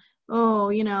 oh,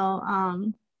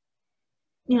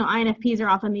 INFPs are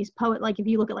often these like if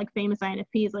you look at like famous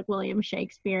INFPs like William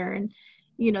Shakespeare and,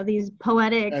 these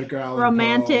poetic, Edgar Allan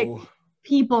romantic Poe.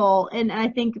 people. And I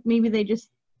think maybe they just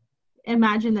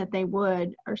imagine that they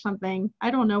would or something.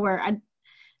 I don't know where. I'd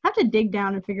have to dig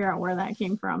down and figure out where that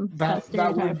came from. That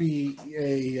would be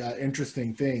a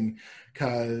interesting thing,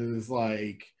 because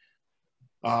like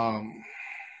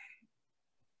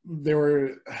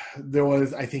there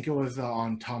was, I think it was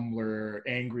on Tumblr,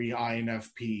 Angry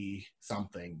INFP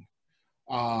something,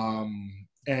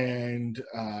 and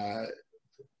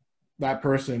that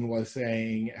person was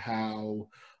saying how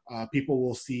people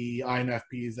will see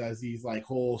INFPs as these like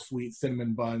whole sweet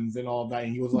cinnamon buns and all that,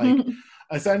 and he was like,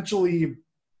 essentially,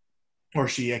 or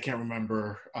she, I can't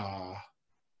remember.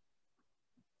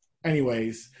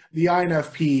 Anyways, the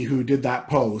INFP who did that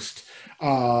post,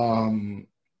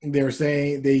 they're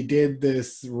saying they did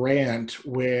this rant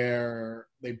where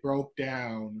they broke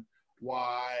down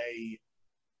why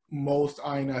most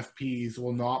INFPs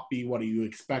will not be what you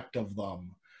expect of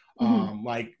them.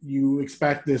 Like, you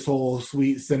expect this whole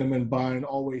sweet cinnamon bun,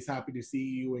 always happy to see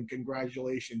you, and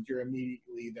congratulations, you're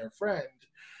immediately their friend.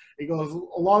 He goes,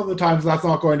 a lot of the times that's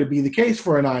not going to be the case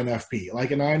for an INFP.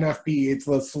 Like an INFP, it's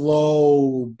a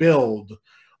slow build.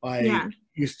 Like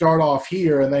you start off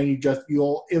here, and then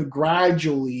you'll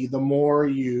gradually, the more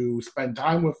you spend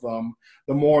time with them,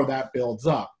 the more that builds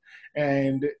up.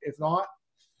 And it's not,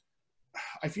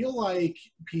 I feel like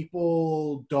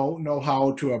people don't know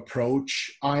how to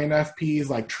approach INFPs,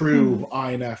 like true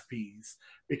INFPs,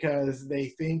 because they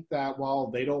think that, well,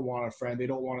 they don't want a friend, they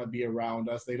don't want to be around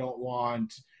us, they don't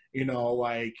want,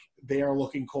 like, they are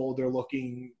looking cold, they're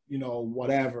looking,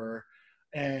 whatever.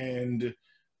 And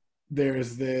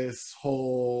there's this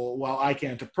whole, well, I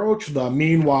can't approach them.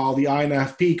 Meanwhile, the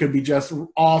INFP could be just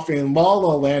off in La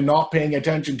La Land, not paying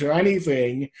attention to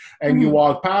anything, and you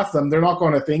walk past them, they're not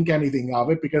going to think anything of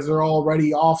it because they're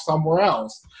already off somewhere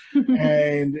else.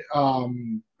 And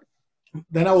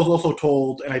then I was also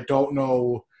told, and I don't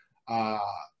know,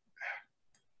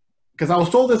 because I was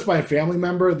told this by a family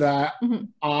member, that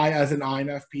I, as an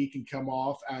INFP, can come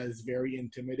off as very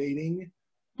intimidating.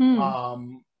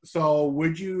 So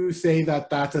would you say that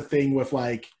that's a thing with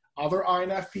like other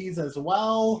INFPs as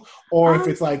well, or if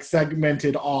it's like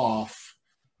segmented off?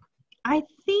 I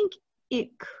think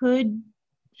it could.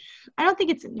 I don't think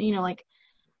it's,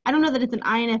 I don't know that it's an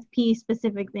INFP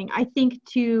specific thing. I think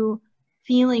to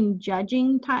feeling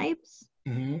judging types,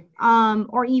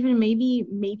 or even maybe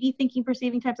thinking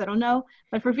perceiving types, I don't know.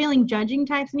 But for feeling judging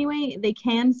types anyway, they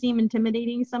can seem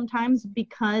intimidating sometimes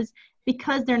because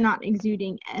they're not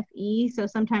exuding FE. So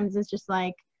sometimes it's just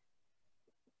like,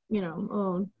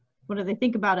 oh, what do they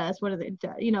think about us? What do they,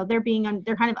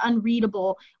 they're kind of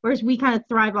unreadable. Whereas we kind of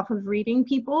thrive off of reading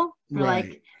people.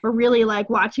 We're really like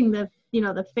watching the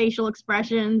facial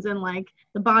expressions and like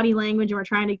the body language, and we're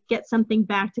trying to get something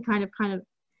back to kind of,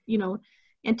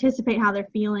 anticipate how they're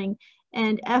feeling.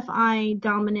 And FI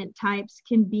dominant types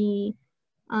can be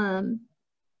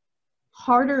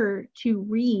harder to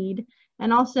read,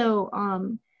 and also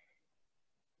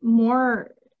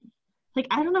more like,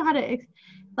 I don't know how to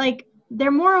like, they're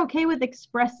more okay with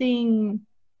expressing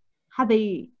how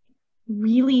they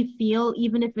really feel,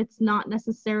 even if it's not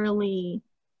necessarily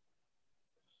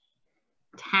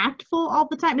tactful all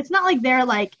the time. It's not like they're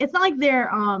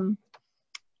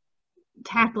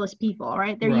tactless people,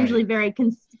 right? They're usually very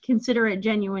considerate,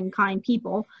 genuine, kind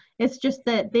people. It's just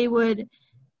that they would,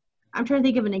 I'm trying to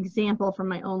think of an example from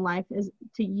my own life is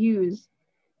to use.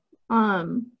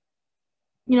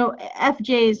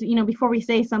 FJs, before we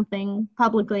say something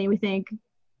publicly, we think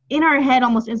in our head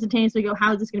almost instantaneously go,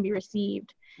 how is this going to be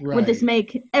received? Would this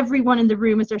make everyone in the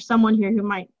room, is there someone here who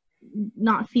might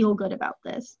not feel good about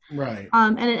this?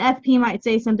 And an FP might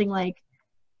say something like,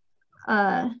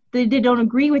 they don't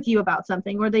agree with you about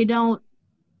something, or they don't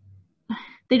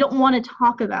want to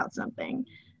talk about something.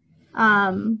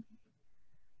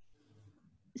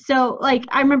 So like,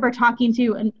 I remember talking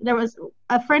to, and there was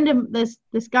a friend of this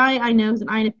guy I know is an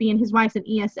INFP, and his wife's an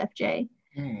ESFJ.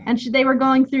 And they were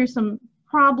going through some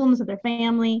problems with their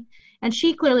family, and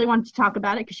she clearly wanted to talk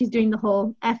about it because she's doing the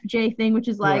whole FJ thing, which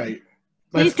is like,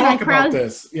 let's talk about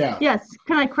this. Yes,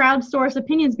 can I crowdsource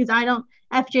opinions, because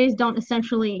FJs don't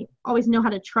essentially always know how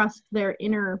to trust their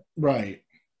inner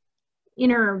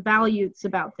values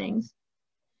about things.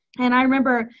 And I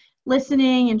remember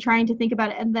listening and trying to think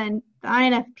about it, and then the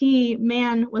INFP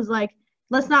man was like,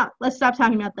 let's stop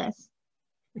talking about this.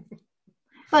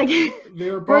 Like,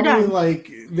 They were we're probably done.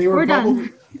 like We're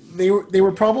done. they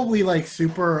were probably like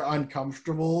super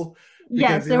uncomfortable because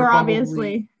Yes, they they were were probably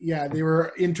obviously. they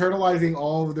were internalizing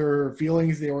all of their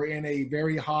feelings. They were in a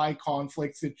very high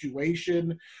conflict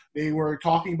situation. They were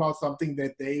talking about something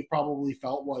that they probably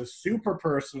felt was super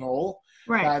personal,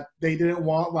 Right. that they didn't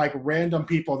want like random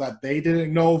people that they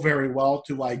didn't know very well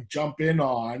to like jump in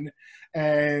on.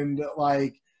 And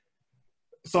like,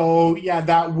 so yeah,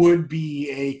 that would be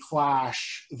a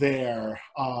clash there.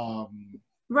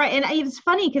 Right. And it's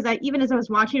funny because even as I was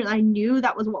watching it, I knew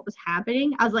that was what was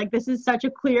happening. I was like, this is such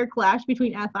a clear clash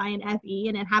between FI and FE,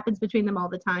 and it happens between them all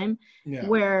the time, Yeah.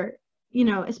 where,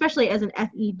 especially as an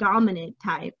FE dominant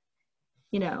type,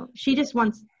 she just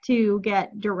wants to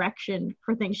get direction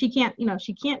for things. She can't,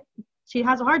 she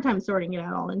has a hard time sorting it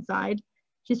out all inside.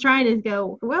 She's trying to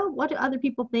go, well, what do other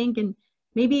people think? And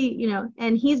maybe,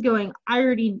 and he's going, I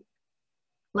already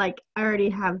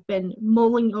have been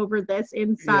mulling over this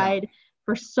inside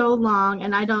for so long,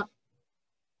 and I don't,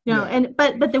 and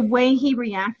but the way he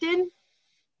reacted,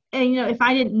 and if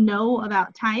I didn't know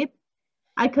about type,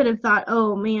 I could have thought,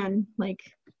 oh man, like,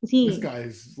 is he? This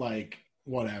guy's like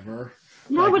whatever.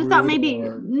 No, like I would have thought maybe.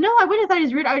 or... No, I wouldn't have thought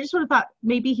he's rude. I just would have thought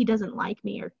maybe he doesn't like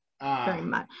me or very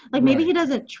much. Like maybe he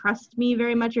doesn't trust me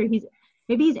very much, or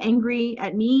maybe he's angry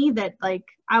at me that like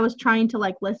I was trying to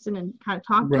like listen and kind of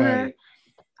talk to her.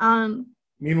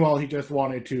 Meanwhile, he just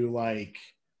wanted to like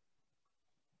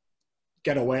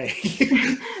get away.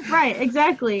 Right,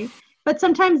 exactly. But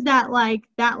sometimes that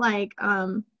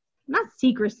not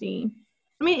secrecy.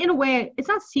 I mean, in a way, it's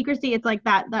not secrecy. It's like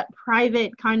that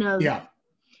private kind of. Yeah.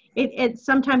 It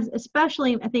sometimes,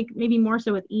 especially I think maybe more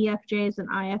so with EFJs and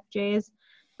IFJs,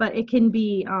 but it can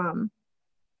be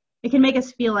it can make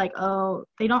us feel like, oh,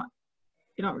 they don't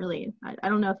really. I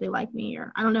don't know if they like me,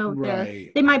 or I don't know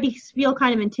if they might feel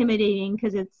kind of intimidating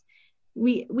because it's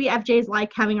we FJs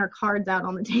like having our cards out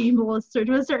on the table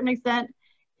to a certain extent,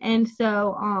 and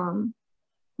so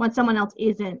when someone else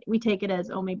isn't, we take it as,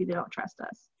 oh, maybe they don't trust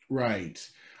us. Right.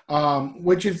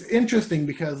 Which is interesting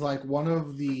because like one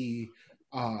of the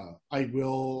I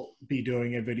will be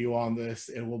doing a video on this.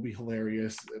 It will be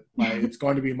hilarious. It's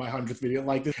going to be my 100th video.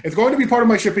 Like it's going to be part of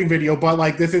my shipping video, but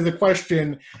like this is a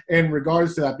question in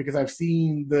regards to that because I've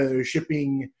seen the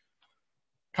shipping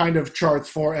kind of charts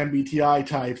for MBTI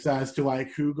types as to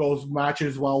like who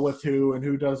matches well with who and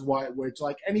who does what, which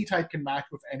like any type can match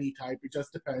with any type. It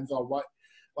just depends on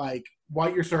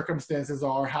what your circumstances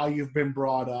are, how you've been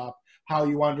brought up, how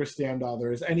you understand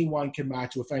others. Anyone can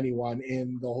match with anyone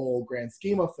in the whole grand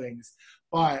scheme of things.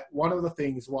 But one of the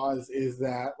things is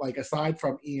that like aside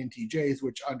from ENTJs,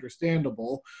 which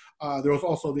understandable, there was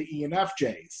also the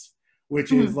ENFJs,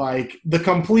 which is like the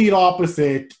complete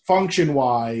opposite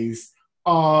function-wise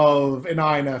of an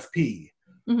INFP.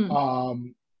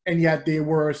 And yet they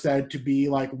were said to be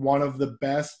like one of the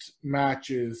best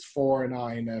matches for an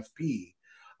INFP.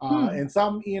 And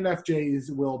some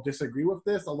ENFJs will disagree with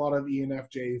this. A lot of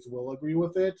ENFJs will agree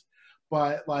with it.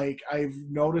 But like I've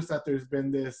noticed that there's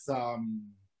been this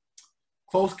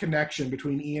close connection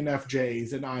between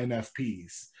ENFJs and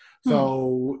INFPs.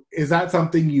 So is that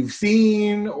something you've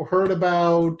seen or heard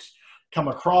about, come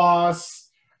across?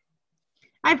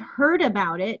 I've heard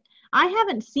about it. I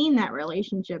haven't seen that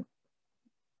relationship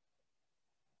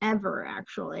ever,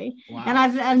 actually. Wow. And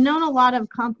I've known a lot of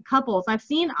couples. I've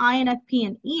seen INFP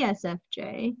and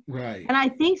ESFJ. Right. And I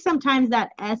think sometimes that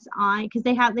SI, because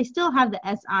they still have the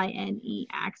SINE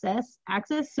axis.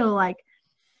 So like,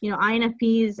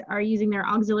 INFPs are using their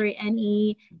auxiliary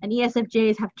NE, and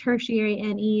ESFJs have tertiary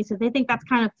NE, so they think that's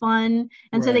kind of fun,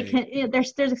 and so they can.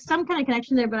 There's some kind of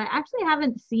connection there, but I actually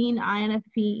haven't seen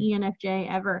INFP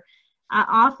ENFJ ever.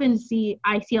 I see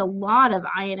a lot of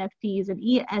INFPs and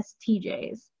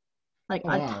ESTJs, like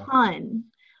a ton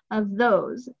of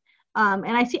those, and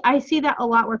I see that a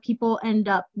lot where people end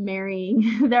up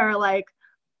marrying. They're like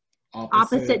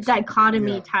opposite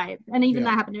dichotomy type, and even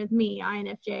that happened with me,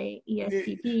 INFJ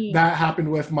ESTP. That happened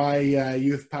with my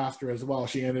youth pastor as well.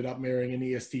 She ended up marrying an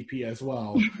ESTP as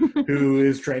well, who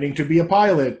is training to be a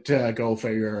pilot. Go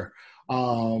figure.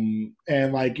 And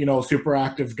like super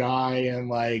active guy, and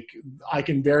like I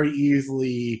can very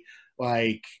easily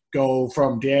like go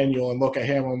from Daniel and look at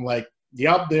him. I'm like,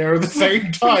 yep, they're the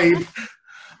same type.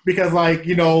 Because like,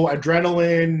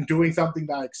 adrenaline, doing something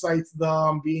that excites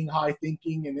them, being high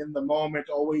thinking and in the moment,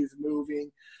 always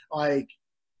moving. Like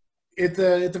it's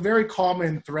a very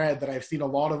common thread that I've seen a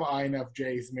lot of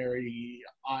INFJs marry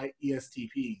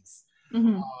ESTPs.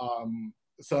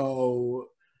 So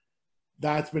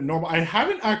that's been normal. I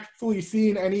haven't actually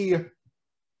seen any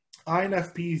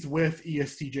INFPs with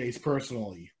ESTJs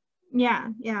personally. Yeah,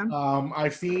 yeah.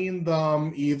 I've seen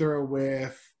them either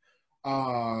with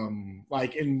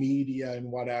like in media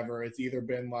and whatever. It's either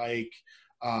been like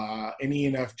an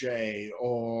ENFJ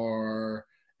or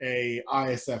a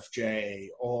ISFJ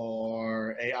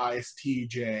or a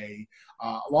ISTJ.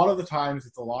 A lot of the times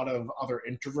it's a lot of other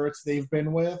introverts they've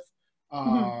been with.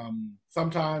 Hmm.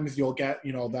 Sometimes you'll get,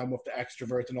 you know, them with the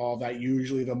extroverts and all that,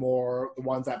 usually the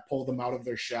ones that pull them out of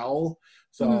their shell.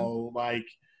 Hmm. So like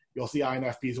you'll see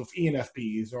INFPs with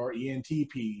ENFPs or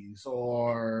ENTPs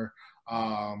or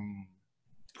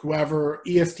whoever,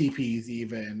 ESTPs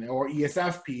even, or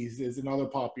ESFPs is another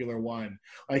popular one.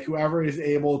 Like whoever is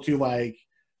able to like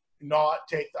not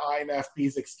take the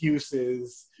INFP's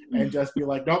excuses and just be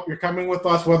like, nope, you're coming with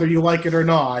us whether you like it or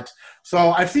not.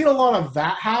 So I've seen a lot of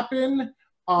that happen.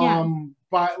 Yeah.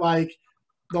 But like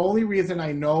the only reason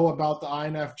I know about the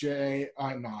INFJ,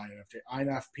 not INFJ,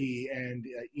 INFP and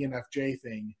ENFJ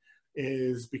thing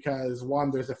is because one,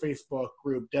 there's a Facebook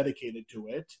group dedicated to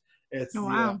it. It's Oh, the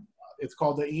wow. it's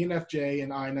called the ENFJ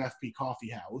and INFP Coffee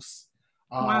House.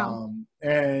 Wow.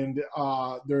 And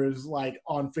there's like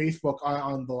on Facebook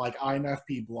on the like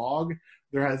INFP blog,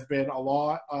 there has been a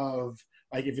lot of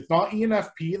like if it's not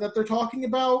ENFP that they're talking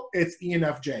about, it's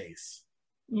ENFJs.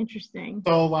 Interesting.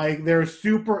 So like they're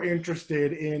super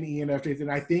interested in ENFJs,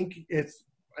 and I think it's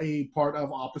a part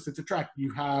of opposites attract.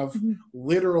 You have Hmm.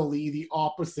 literally the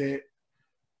opposite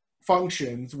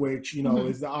functions, which you know Hmm.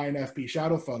 is the INFP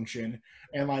shadow function,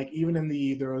 and like even in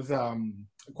there was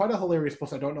quite a hilarious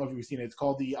post. I don't know if you've seen it. It's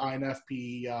called the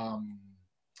INFP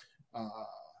uh,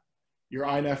 your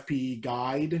INFP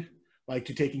guide, like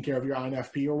to taking care of your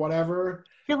INFP or whatever.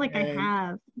 I feel like I And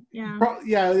have. Yeah.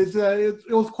 yeah, it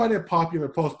was quite a popular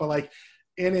post, but like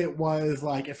in it was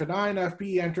like if an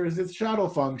INFP enters its shadow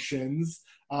functions,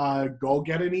 go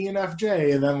get an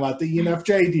ENFJ and then let the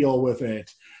ENFJ deal with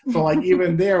it. So like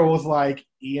even there was like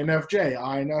ENFJ,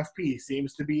 INFP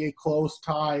seems to be a close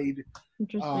tied uh,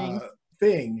 Interesting.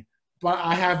 thing, but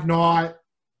I have not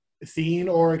seen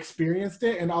or experienced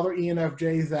it. And other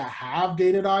ENFJs that have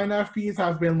dated INFPs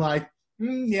have been like,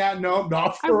 yeah, no,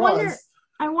 not I for wonder us.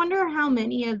 I wonder how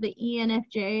many of the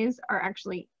ENFJs are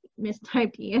actually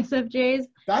mistyped ESFJs.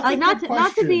 That's a Like good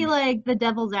not to be question. like the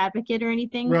devil's advocate or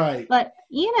anything, Right. but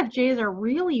ENFJs are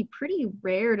really pretty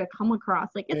rare to come across.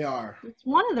 Like They are. it's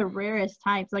one of the rarest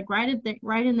types. Like right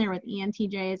in there with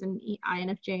ENTJs and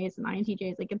INFJs and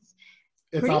INTJs. Like it's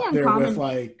It's pretty up there with uncommon.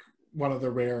 like one of the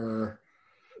rarer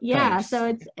Yeah,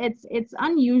 so types. it's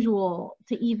unusual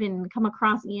to even come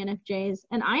across ENFJs,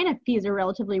 and INFPs are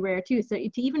relatively rare too. So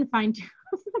to even find two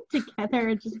of them together,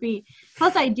 it just be.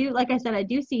 Plus, I do, like I said, I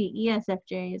do see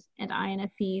ESFJs and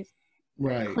INFPs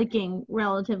Right. clicking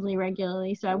relatively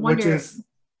regularly. So I Which wonder. is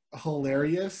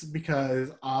hilarious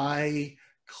because I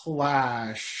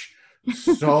clash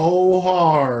so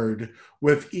hard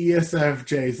with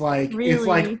ESFJs. Like it's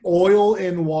like Really, oil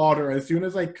in water. As soon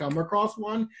as I come across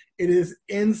one, it is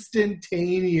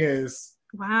instantaneous.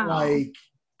 wow. Like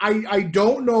I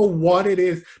don't know what it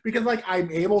is because like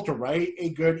I'm able to write a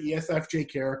good ESFJ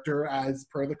character as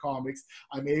per the comics.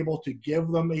 I'm able to give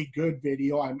them a good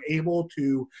video. I'm able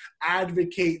to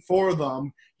advocate for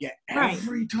them. Yet Right.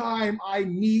 every time I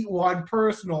meet one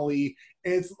personally,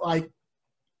 it's like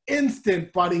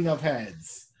instant butting of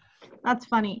heads. That's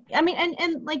funny. I mean,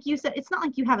 and like you said, it's not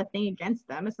like you have a thing against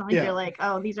them. It's not like you're Yeah, like,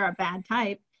 oh, these are a bad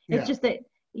type. It's yeah, just that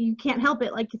you can't help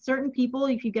it. Like certain people,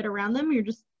 if you get around them, you're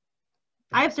just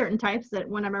I have certain types that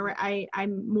when I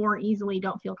more easily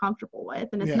don't feel comfortable with,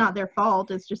 and it's yeah, not their fault.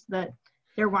 It's just that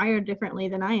they're wired differently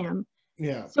than I am.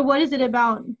 yeah. So what is it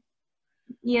about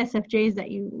ESFJs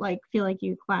that you like feel like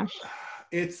you clash?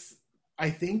 It's I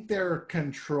think they're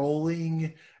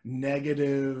controlling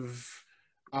negative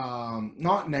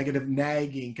not negative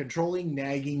nagging, controlling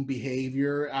nagging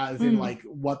behavior as in Mm, like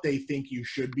what they think you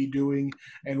should be doing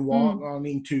and mm,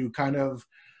 wanting to kind of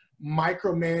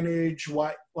micromanage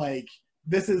what like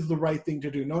this is the right thing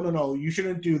to do. No, no, no, you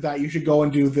shouldn't do that. You should go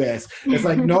and do this. It's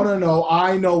like, no, no, no,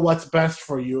 I know what's best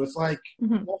for you. It's like,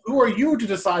 mhm. well, who are you to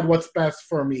decide what's best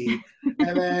for me?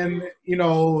 And then, you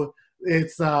know,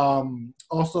 it's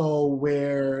also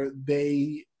where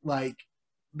they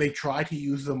try to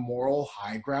use the moral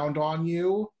high ground on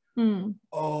you. Mm,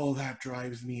 Oh, that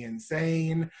drives me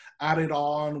insane. Added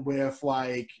on with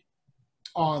like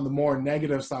on the more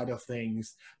negative side of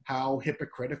things, how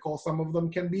hypocritical some of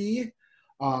them can be.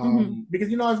 mhm, Because,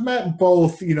 you know, I've met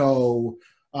both, you know,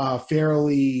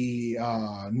 fairly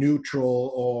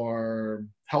neutral or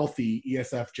healthy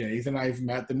ESFJs, and I've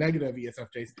met the negative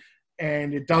ESFJs.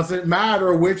 And it doesn't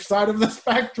matter which side of the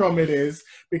spectrum it is,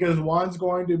 because one's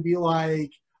going to be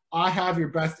like, I have your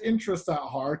best interests at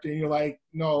heart, and you're like,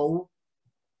 no,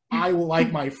 I will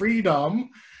like my freedom.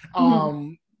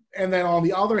 And then on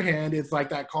the other hand, it's like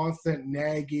that constant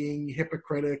nagging,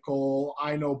 hypocritical,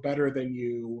 I know better than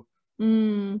you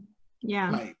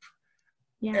Yeah. type.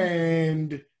 Yeah.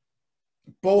 And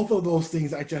both of those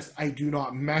things I do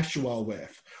not mesh well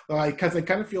with. Like, because I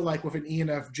kind of feel like with an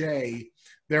ENFJ,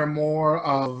 they're more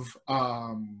of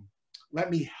let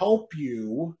me help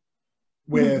you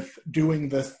with doing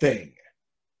this thing.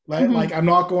 Like, I'm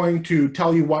not going to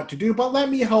tell you what to do, but let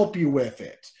me help you with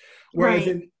it. Whereas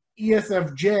an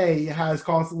ESFJ has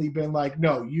constantly been like,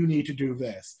 no, you need to do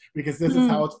this because this is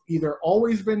how it's either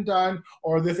always been done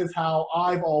or this is how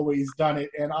I've always done it.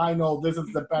 And I know this is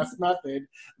the best method.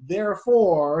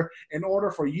 Therefore, in order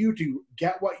for you to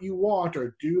get what you want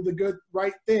or do the good,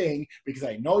 right thing, because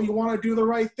I know you want to do the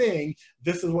right thing,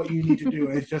 this is what you need to do.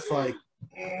 And it's just like,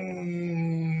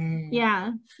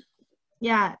 Yeah.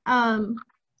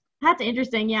 That's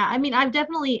interesting. Yeah. I mean, I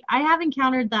have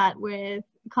encountered that with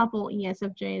a couple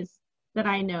ESFJs that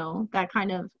I know that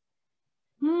kind of,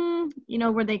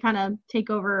 where they kind of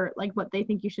take over like what they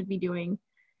think you should be doing.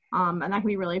 And that can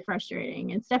be really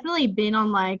frustrating. It's definitely been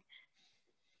on like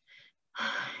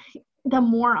the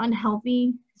more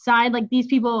unhealthy side. Like these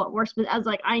people were, as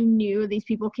like, I knew these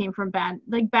people came from bad,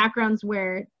 like backgrounds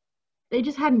where they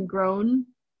just hadn't grown.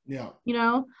 Yeah.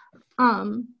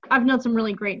 I've known some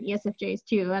really great ESFJs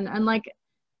too, and like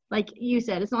you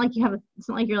said, it's not like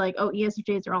you're like, oh,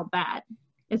 ESFJs are all bad.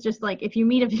 It's just like if you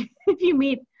meet a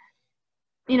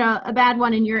bad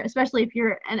one, and especially if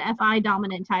you're an FI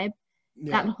dominant type,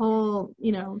 that whole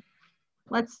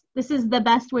this is the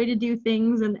best way to do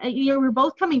things, and we're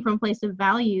both coming from a place of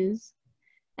values,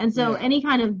 and so any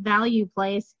kind of value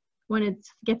place when it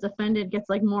gets offended gets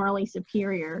like morally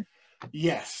superior.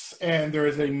 Yes, and there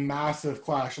is a massive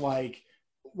clash. Like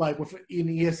with in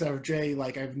ESFJ,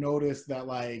 like I've noticed that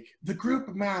like the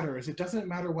group matters. It doesn't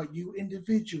matter what you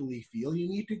individually feel. You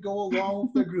need to go along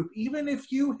with the group, even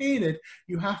if you hate it.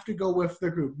 You have to go with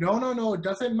the group. No. It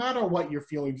doesn't matter what your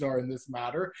feelings are in this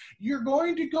matter. You're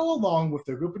going to go along with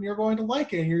the group, and you're going to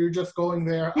like it. And you're just going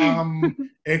there.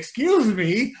 Excuse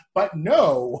me, but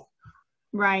no.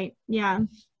 Right. Yeah.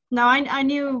 No,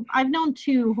 I've known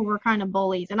two who were kind of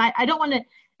bullies, and I don't want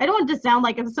to sound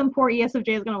like if some poor ESFJ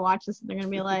is going to watch this, they're going to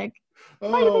be like,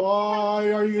 oh,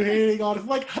 why are you hating on it?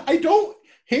 Like, I don't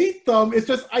hate them. It's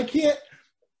just, I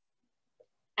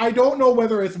don't know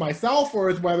whether it's myself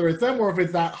or whether it's them or if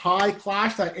it's that high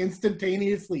clash that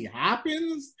instantaneously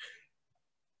happens.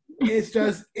 It's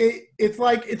just, it's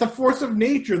like, it's a force of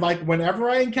nature. Like, whenever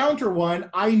I encounter one,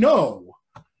 I know.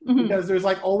 Because there's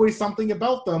like always something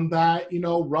about them that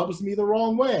rubs me the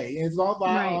wrong way. And it's not that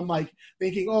I'm like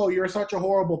thinking, oh, you're such a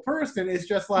horrible person. It's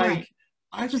just like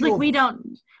like we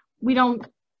don't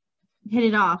hit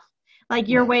it off. Like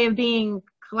your way of being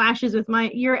clashes with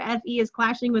your FE is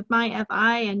clashing with my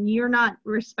FI, and you're not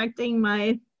respecting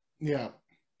my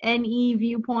NE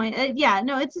viewpoint.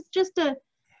 It's just a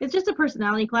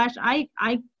personality clash. I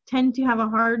tend to have a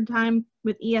hard time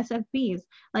with ESFPs.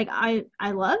 Like I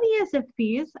love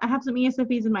ESFPs. I have some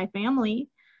ESFPs in my family.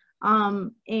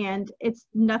 And it's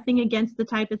nothing against the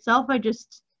type itself. I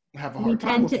just have a hard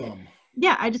time with them.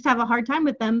 Yeah, I just have a hard time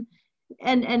with them.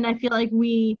 And I feel like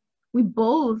we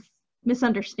both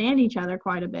misunderstand each other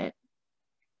quite a bit.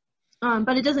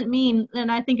 But it doesn't mean,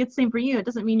 and I think it's the same for you, it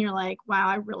doesn't mean you're like, wow,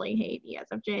 I really hate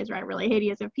ESFJs or I really hate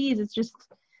ESFPs. It's just,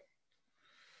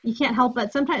 you can't help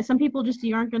but sometimes some people just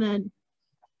you aren't going to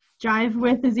jive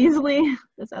with as easily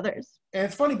as others. And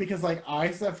it's funny because like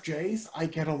ISFJs, I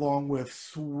get along with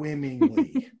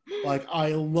swimmingly. Like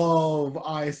I love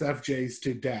ISFJs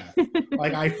to death.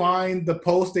 Like I find the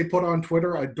posts they put on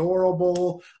Twitter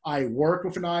adorable. I work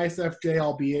with an ISFJ,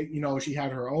 albeit, she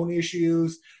had her own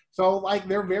issues. So like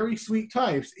they're very sweet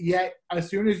types. Yet as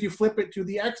soon as you flip it to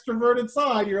the extroverted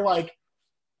side, you're like,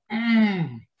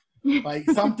 like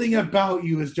something about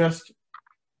you is just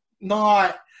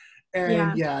not.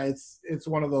 And it's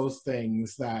one of those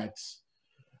things that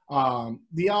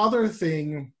the other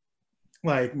thing,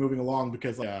 like moving along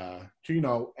because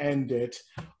to end it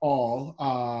all,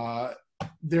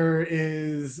 there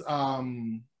is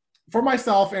for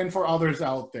myself and for others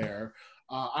out there,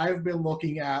 I've been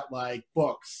looking at like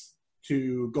books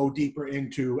to go deeper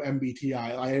into MBTI.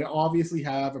 I obviously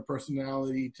have a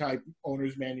personality type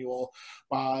owner's manual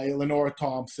by Lenora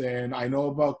Thompson. I know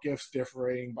about gifts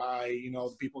differing by,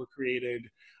 the people who created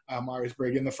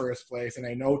Myers-Briggs in the first place. And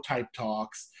I know Type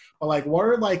Talks. But like, what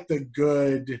are like the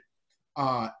good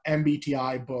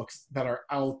MBTI books that are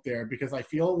out there? Because I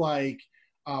feel like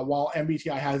while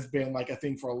MBTI has been like a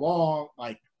thing for a long,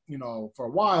 like, for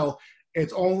a while.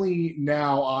 It's only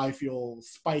now I feel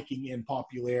spiking in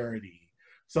popularity.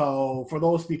 So for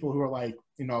those people who are like,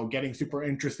 getting super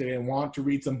interested and want to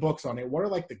read some books on it, what are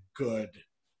like the good,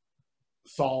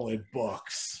 solid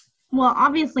books? Well,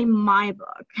 obviously my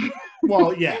book.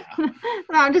 Well, yeah. No,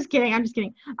 I'm just kidding.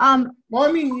 Well,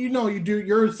 I mean, you do,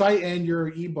 your site and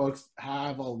your ebooks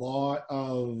have a lot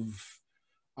of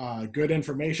good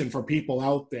information for people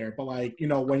out there. But like,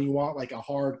 when you want like a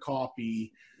hard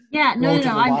copy, Yeah, go to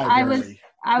the library.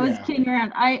 I was kidding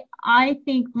around. I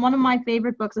think one of my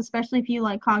favorite books, especially if you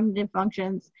like cognitive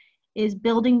functions, is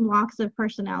Building Blocks of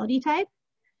Personality Type.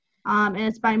 And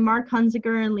it's by Mark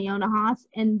Hunziker and Leona Haas,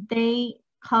 and they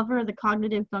cover the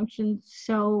cognitive functions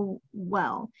so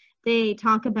well. They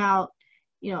talk about,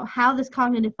 how this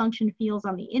cognitive function feels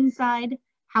on the inside,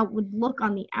 how it would look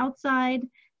on the outside,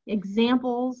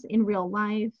 examples in real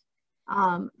life,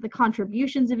 the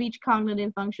contributions of each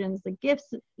cognitive functions, the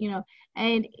gifts,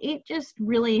 and it just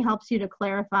really helps you to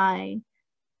clarify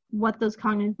what those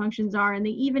cognitive functions are. And they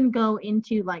even go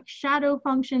into like shadow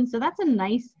functions. So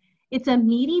it's a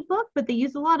meaty book, but they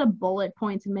use a lot of bullet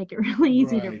points and make it really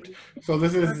easy to read. So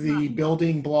this is the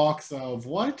building blocks of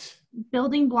what?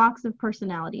 Building blocks of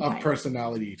personality type. Of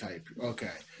personality type.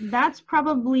 Okay. That's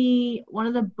probably one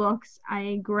of the books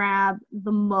I grab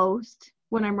the most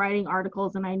when I'm writing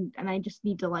articles and I just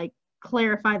need to like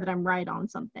clarify that I'm right on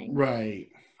something. Right.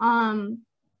 I'm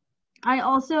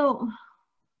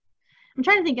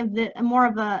trying to think of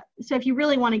so if you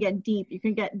really want to get deep, you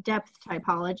can get Depth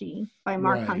Typology by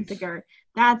Mark Hunziker.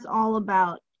 That's all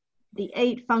about the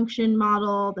 8 function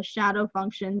model, the shadow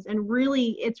functions, and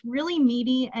really, it's really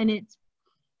meaty, and it's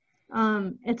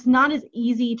not as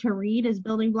easy to read as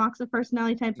Building Blocks of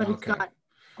Personality Type, but It's got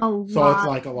a lot. So it's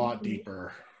like a lot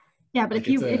deeper. Yeah, but if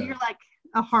you're like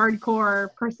a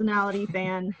hardcore personality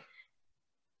fan,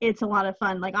 it's a lot of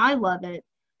fun. Like, I love it,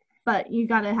 but you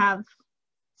got to have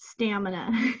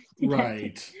stamina.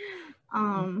 Right.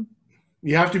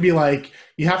 You have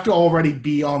to already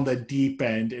be on the deep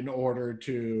end in order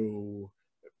to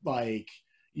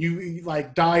you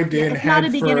dived in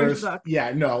head first. Book.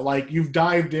 Yeah, no, you've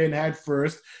dived in head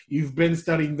first. You've been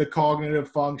studying the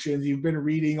cognitive functions. You've been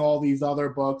reading all these other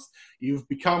books. You've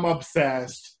become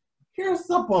obsessed. Here's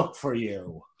the book for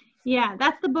you. Yeah,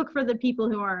 that's the book for the people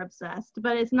who are obsessed,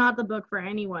 but it's not the book for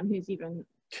anyone who's even.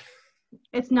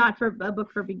 It's not for a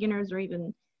book for beginners or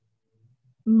even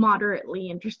moderately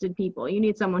interested people. You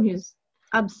need someone who's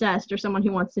obsessed or someone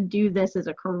who wants to do this as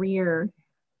a career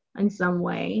in some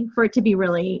way for it to be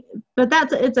really. But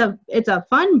it's a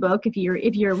fun book if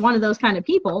you're one of those kind of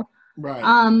people.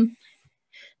 Right.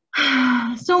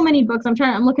 So many books.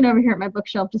 I'm looking over here at my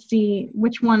bookshelf to see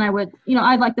which one I would.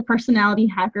 I'd like the Personality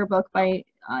Hacker book by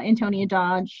Antonia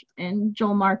Dodge and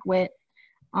Joel Mark Witt.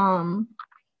 And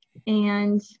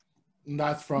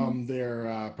that's from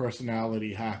their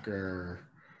Personality Hacker.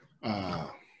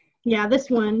 Yeah, this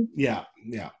one. Yeah.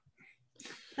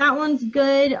 That one's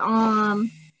good.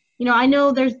 I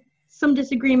know there's some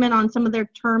disagreement on some of their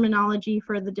terminology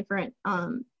for the different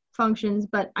functions,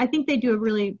 but I think they do a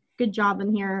really good job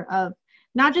in here of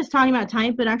not just talking about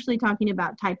type, but actually talking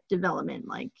about type development,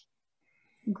 like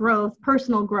growth,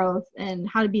 personal growth, and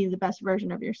how to be the best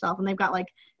version of yourself. And they've got like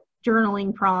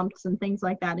journaling prompts and things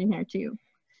like that in here too.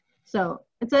 So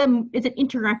it's an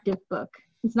interactive book.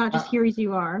 It's not just here as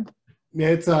you are.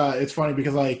 It's funny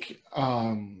because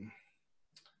I'm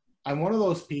one of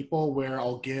those people where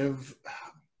I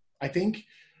think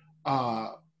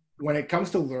when it comes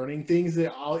to learning things,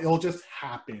 it'll just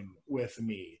happen with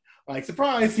me. Like,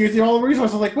 surprise, here's all the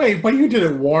resources. Like, wait, but you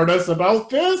didn't warn us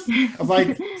about this? I was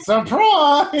like,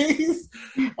 surprise!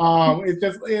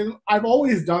 I've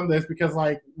always done this because,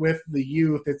 like, with the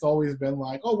youth, it's always been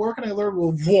like, oh, where can I learn?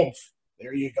 Well, woof,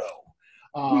 there you go.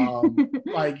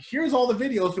 Like, here's all the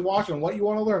videos to watch on what you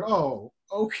want to learn. Oh,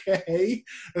 okay.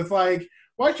 It's like,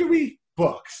 why should we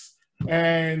books?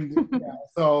 And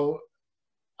so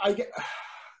I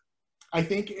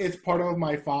think it's part of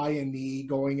my FI and me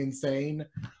going insane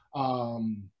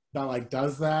that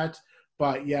does that.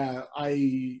 But yeah,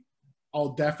 I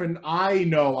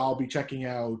know I'll be checking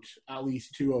out at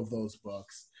least 2 of those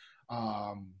books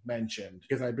mentioned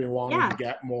because I've been wanting to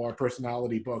get more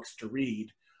personality books to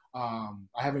read. I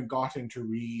haven't gotten to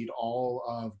read all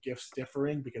of Gifts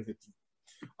Differing because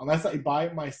unless I buy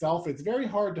it myself, it's very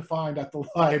hard to find at the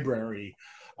library.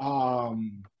 So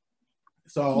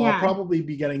I'll probably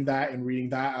be getting that and reading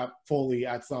that fully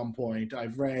at some point.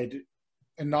 I've read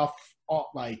enough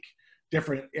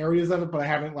different areas of it, but I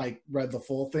haven't read the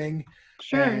full thing.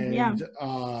 Sure. And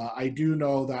I do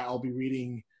know that I'll be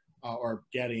reading or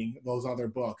getting those other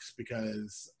books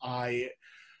because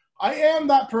I am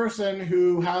that person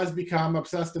who has become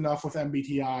obsessed enough with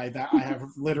MBTI that I have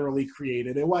literally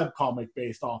created a webcomic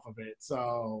based off of it.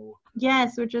 So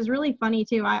Yes, which is really funny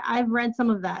too. I've read some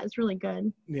of that. It's really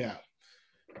good. yeah.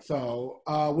 So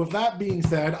with that being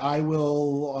said, I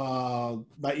will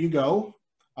let you go.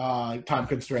 Time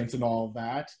constraints and all of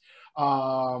that.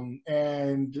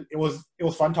 And it was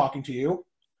fun talking to you.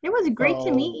 It was great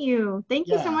to meet you. Thank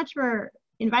you so Yeah. much for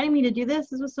inviting me to do this.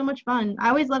 This was so much fun. I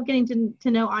always love getting to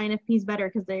know INFPs better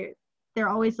because they're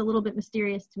always a little bit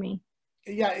mysterious to me.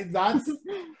 Yeah, that's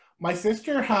my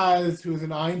sister who's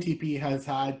an INTP, has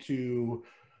had to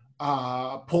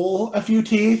pull a few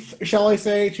teeth, shall I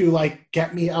say, to like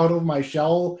get me out of my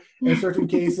shell in certain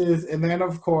cases. And then,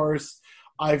 of course,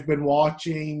 I've been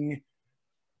watching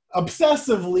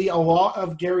obsessively a lot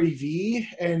of Gary Vee,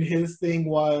 and his thing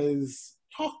was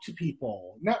talk to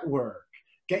people, network,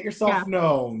 get yourself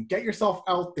known, get yourself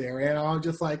out there. And I'm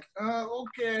just like,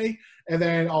 okay. And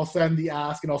then I'll send the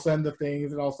ask and I'll send the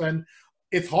things and I'll send.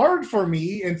 It's hard for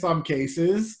me in some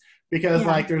cases because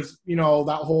like there's,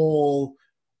 that whole,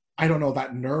 I don't know,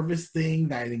 that nervous thing,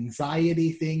 that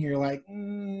anxiety thing. You're like,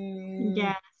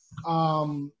 Yes.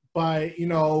 But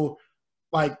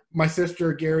like my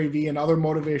sister, Gary Vee, and other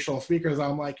motivational speakers,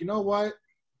 I'm like, you know what?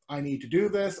 I need to do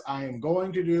this. I am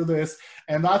going to do this.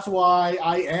 And that's why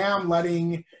I am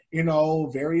letting,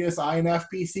 various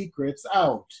INFP secrets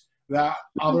out that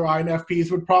other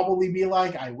INFPs would probably be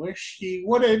like, I wish he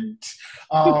wouldn't.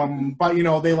 But,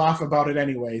 they laugh about it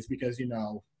anyways because,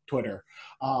 Twitter.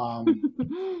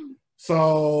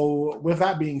 So with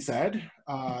that being said,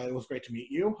 it was great to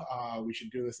meet you. We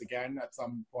should do this again at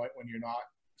some point when you're not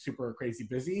super crazy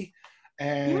busy.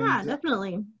 And yeah,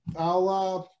 definitely.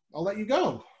 I'll let you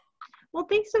go. Well,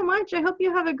 thanks so much. I hope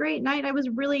you have a great night. It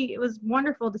was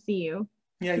wonderful to see you.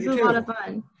 Yeah, this you was too. a lot of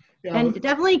fun. Yeah, and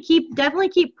definitely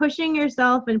keep pushing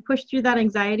yourself and push through that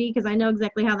anxiety because I know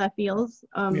exactly how that feels.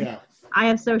 I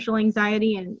have social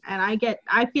anxiety and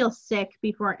I feel sick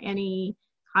before any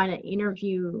kind of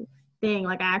interview thing.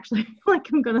 Like I actually feel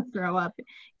like I'm gonna throw up.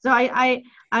 So I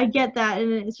get that,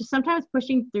 and it's just sometimes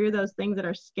pushing through those things that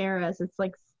are scare us. It's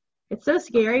like it's so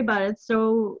scary, but it's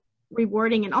so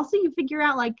rewarding. And also you figure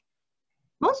out like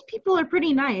most people are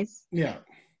pretty nice. Yeah.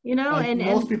 Like, and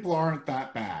most people aren't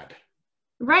that bad.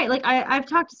 Right. Like I've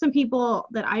talked to some people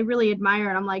that I really admire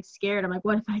and I'm like scared. I'm like,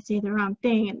 what if I say the wrong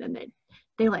thing? And then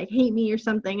they like hate me or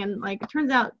something. And like, it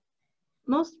turns out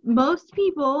most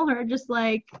people are just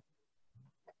like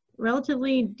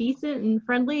relatively decent and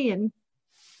friendly and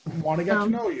want to get to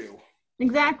know you.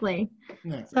 Exactly.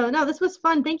 Yeah. So no, this was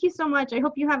fun. Thank you so much. I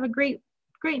hope you have a great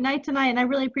night tonight. And I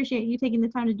really appreciate you taking the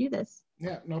time to do this.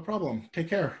 Yeah, no problem. Take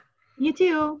care. You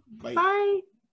too. Bye. Bye.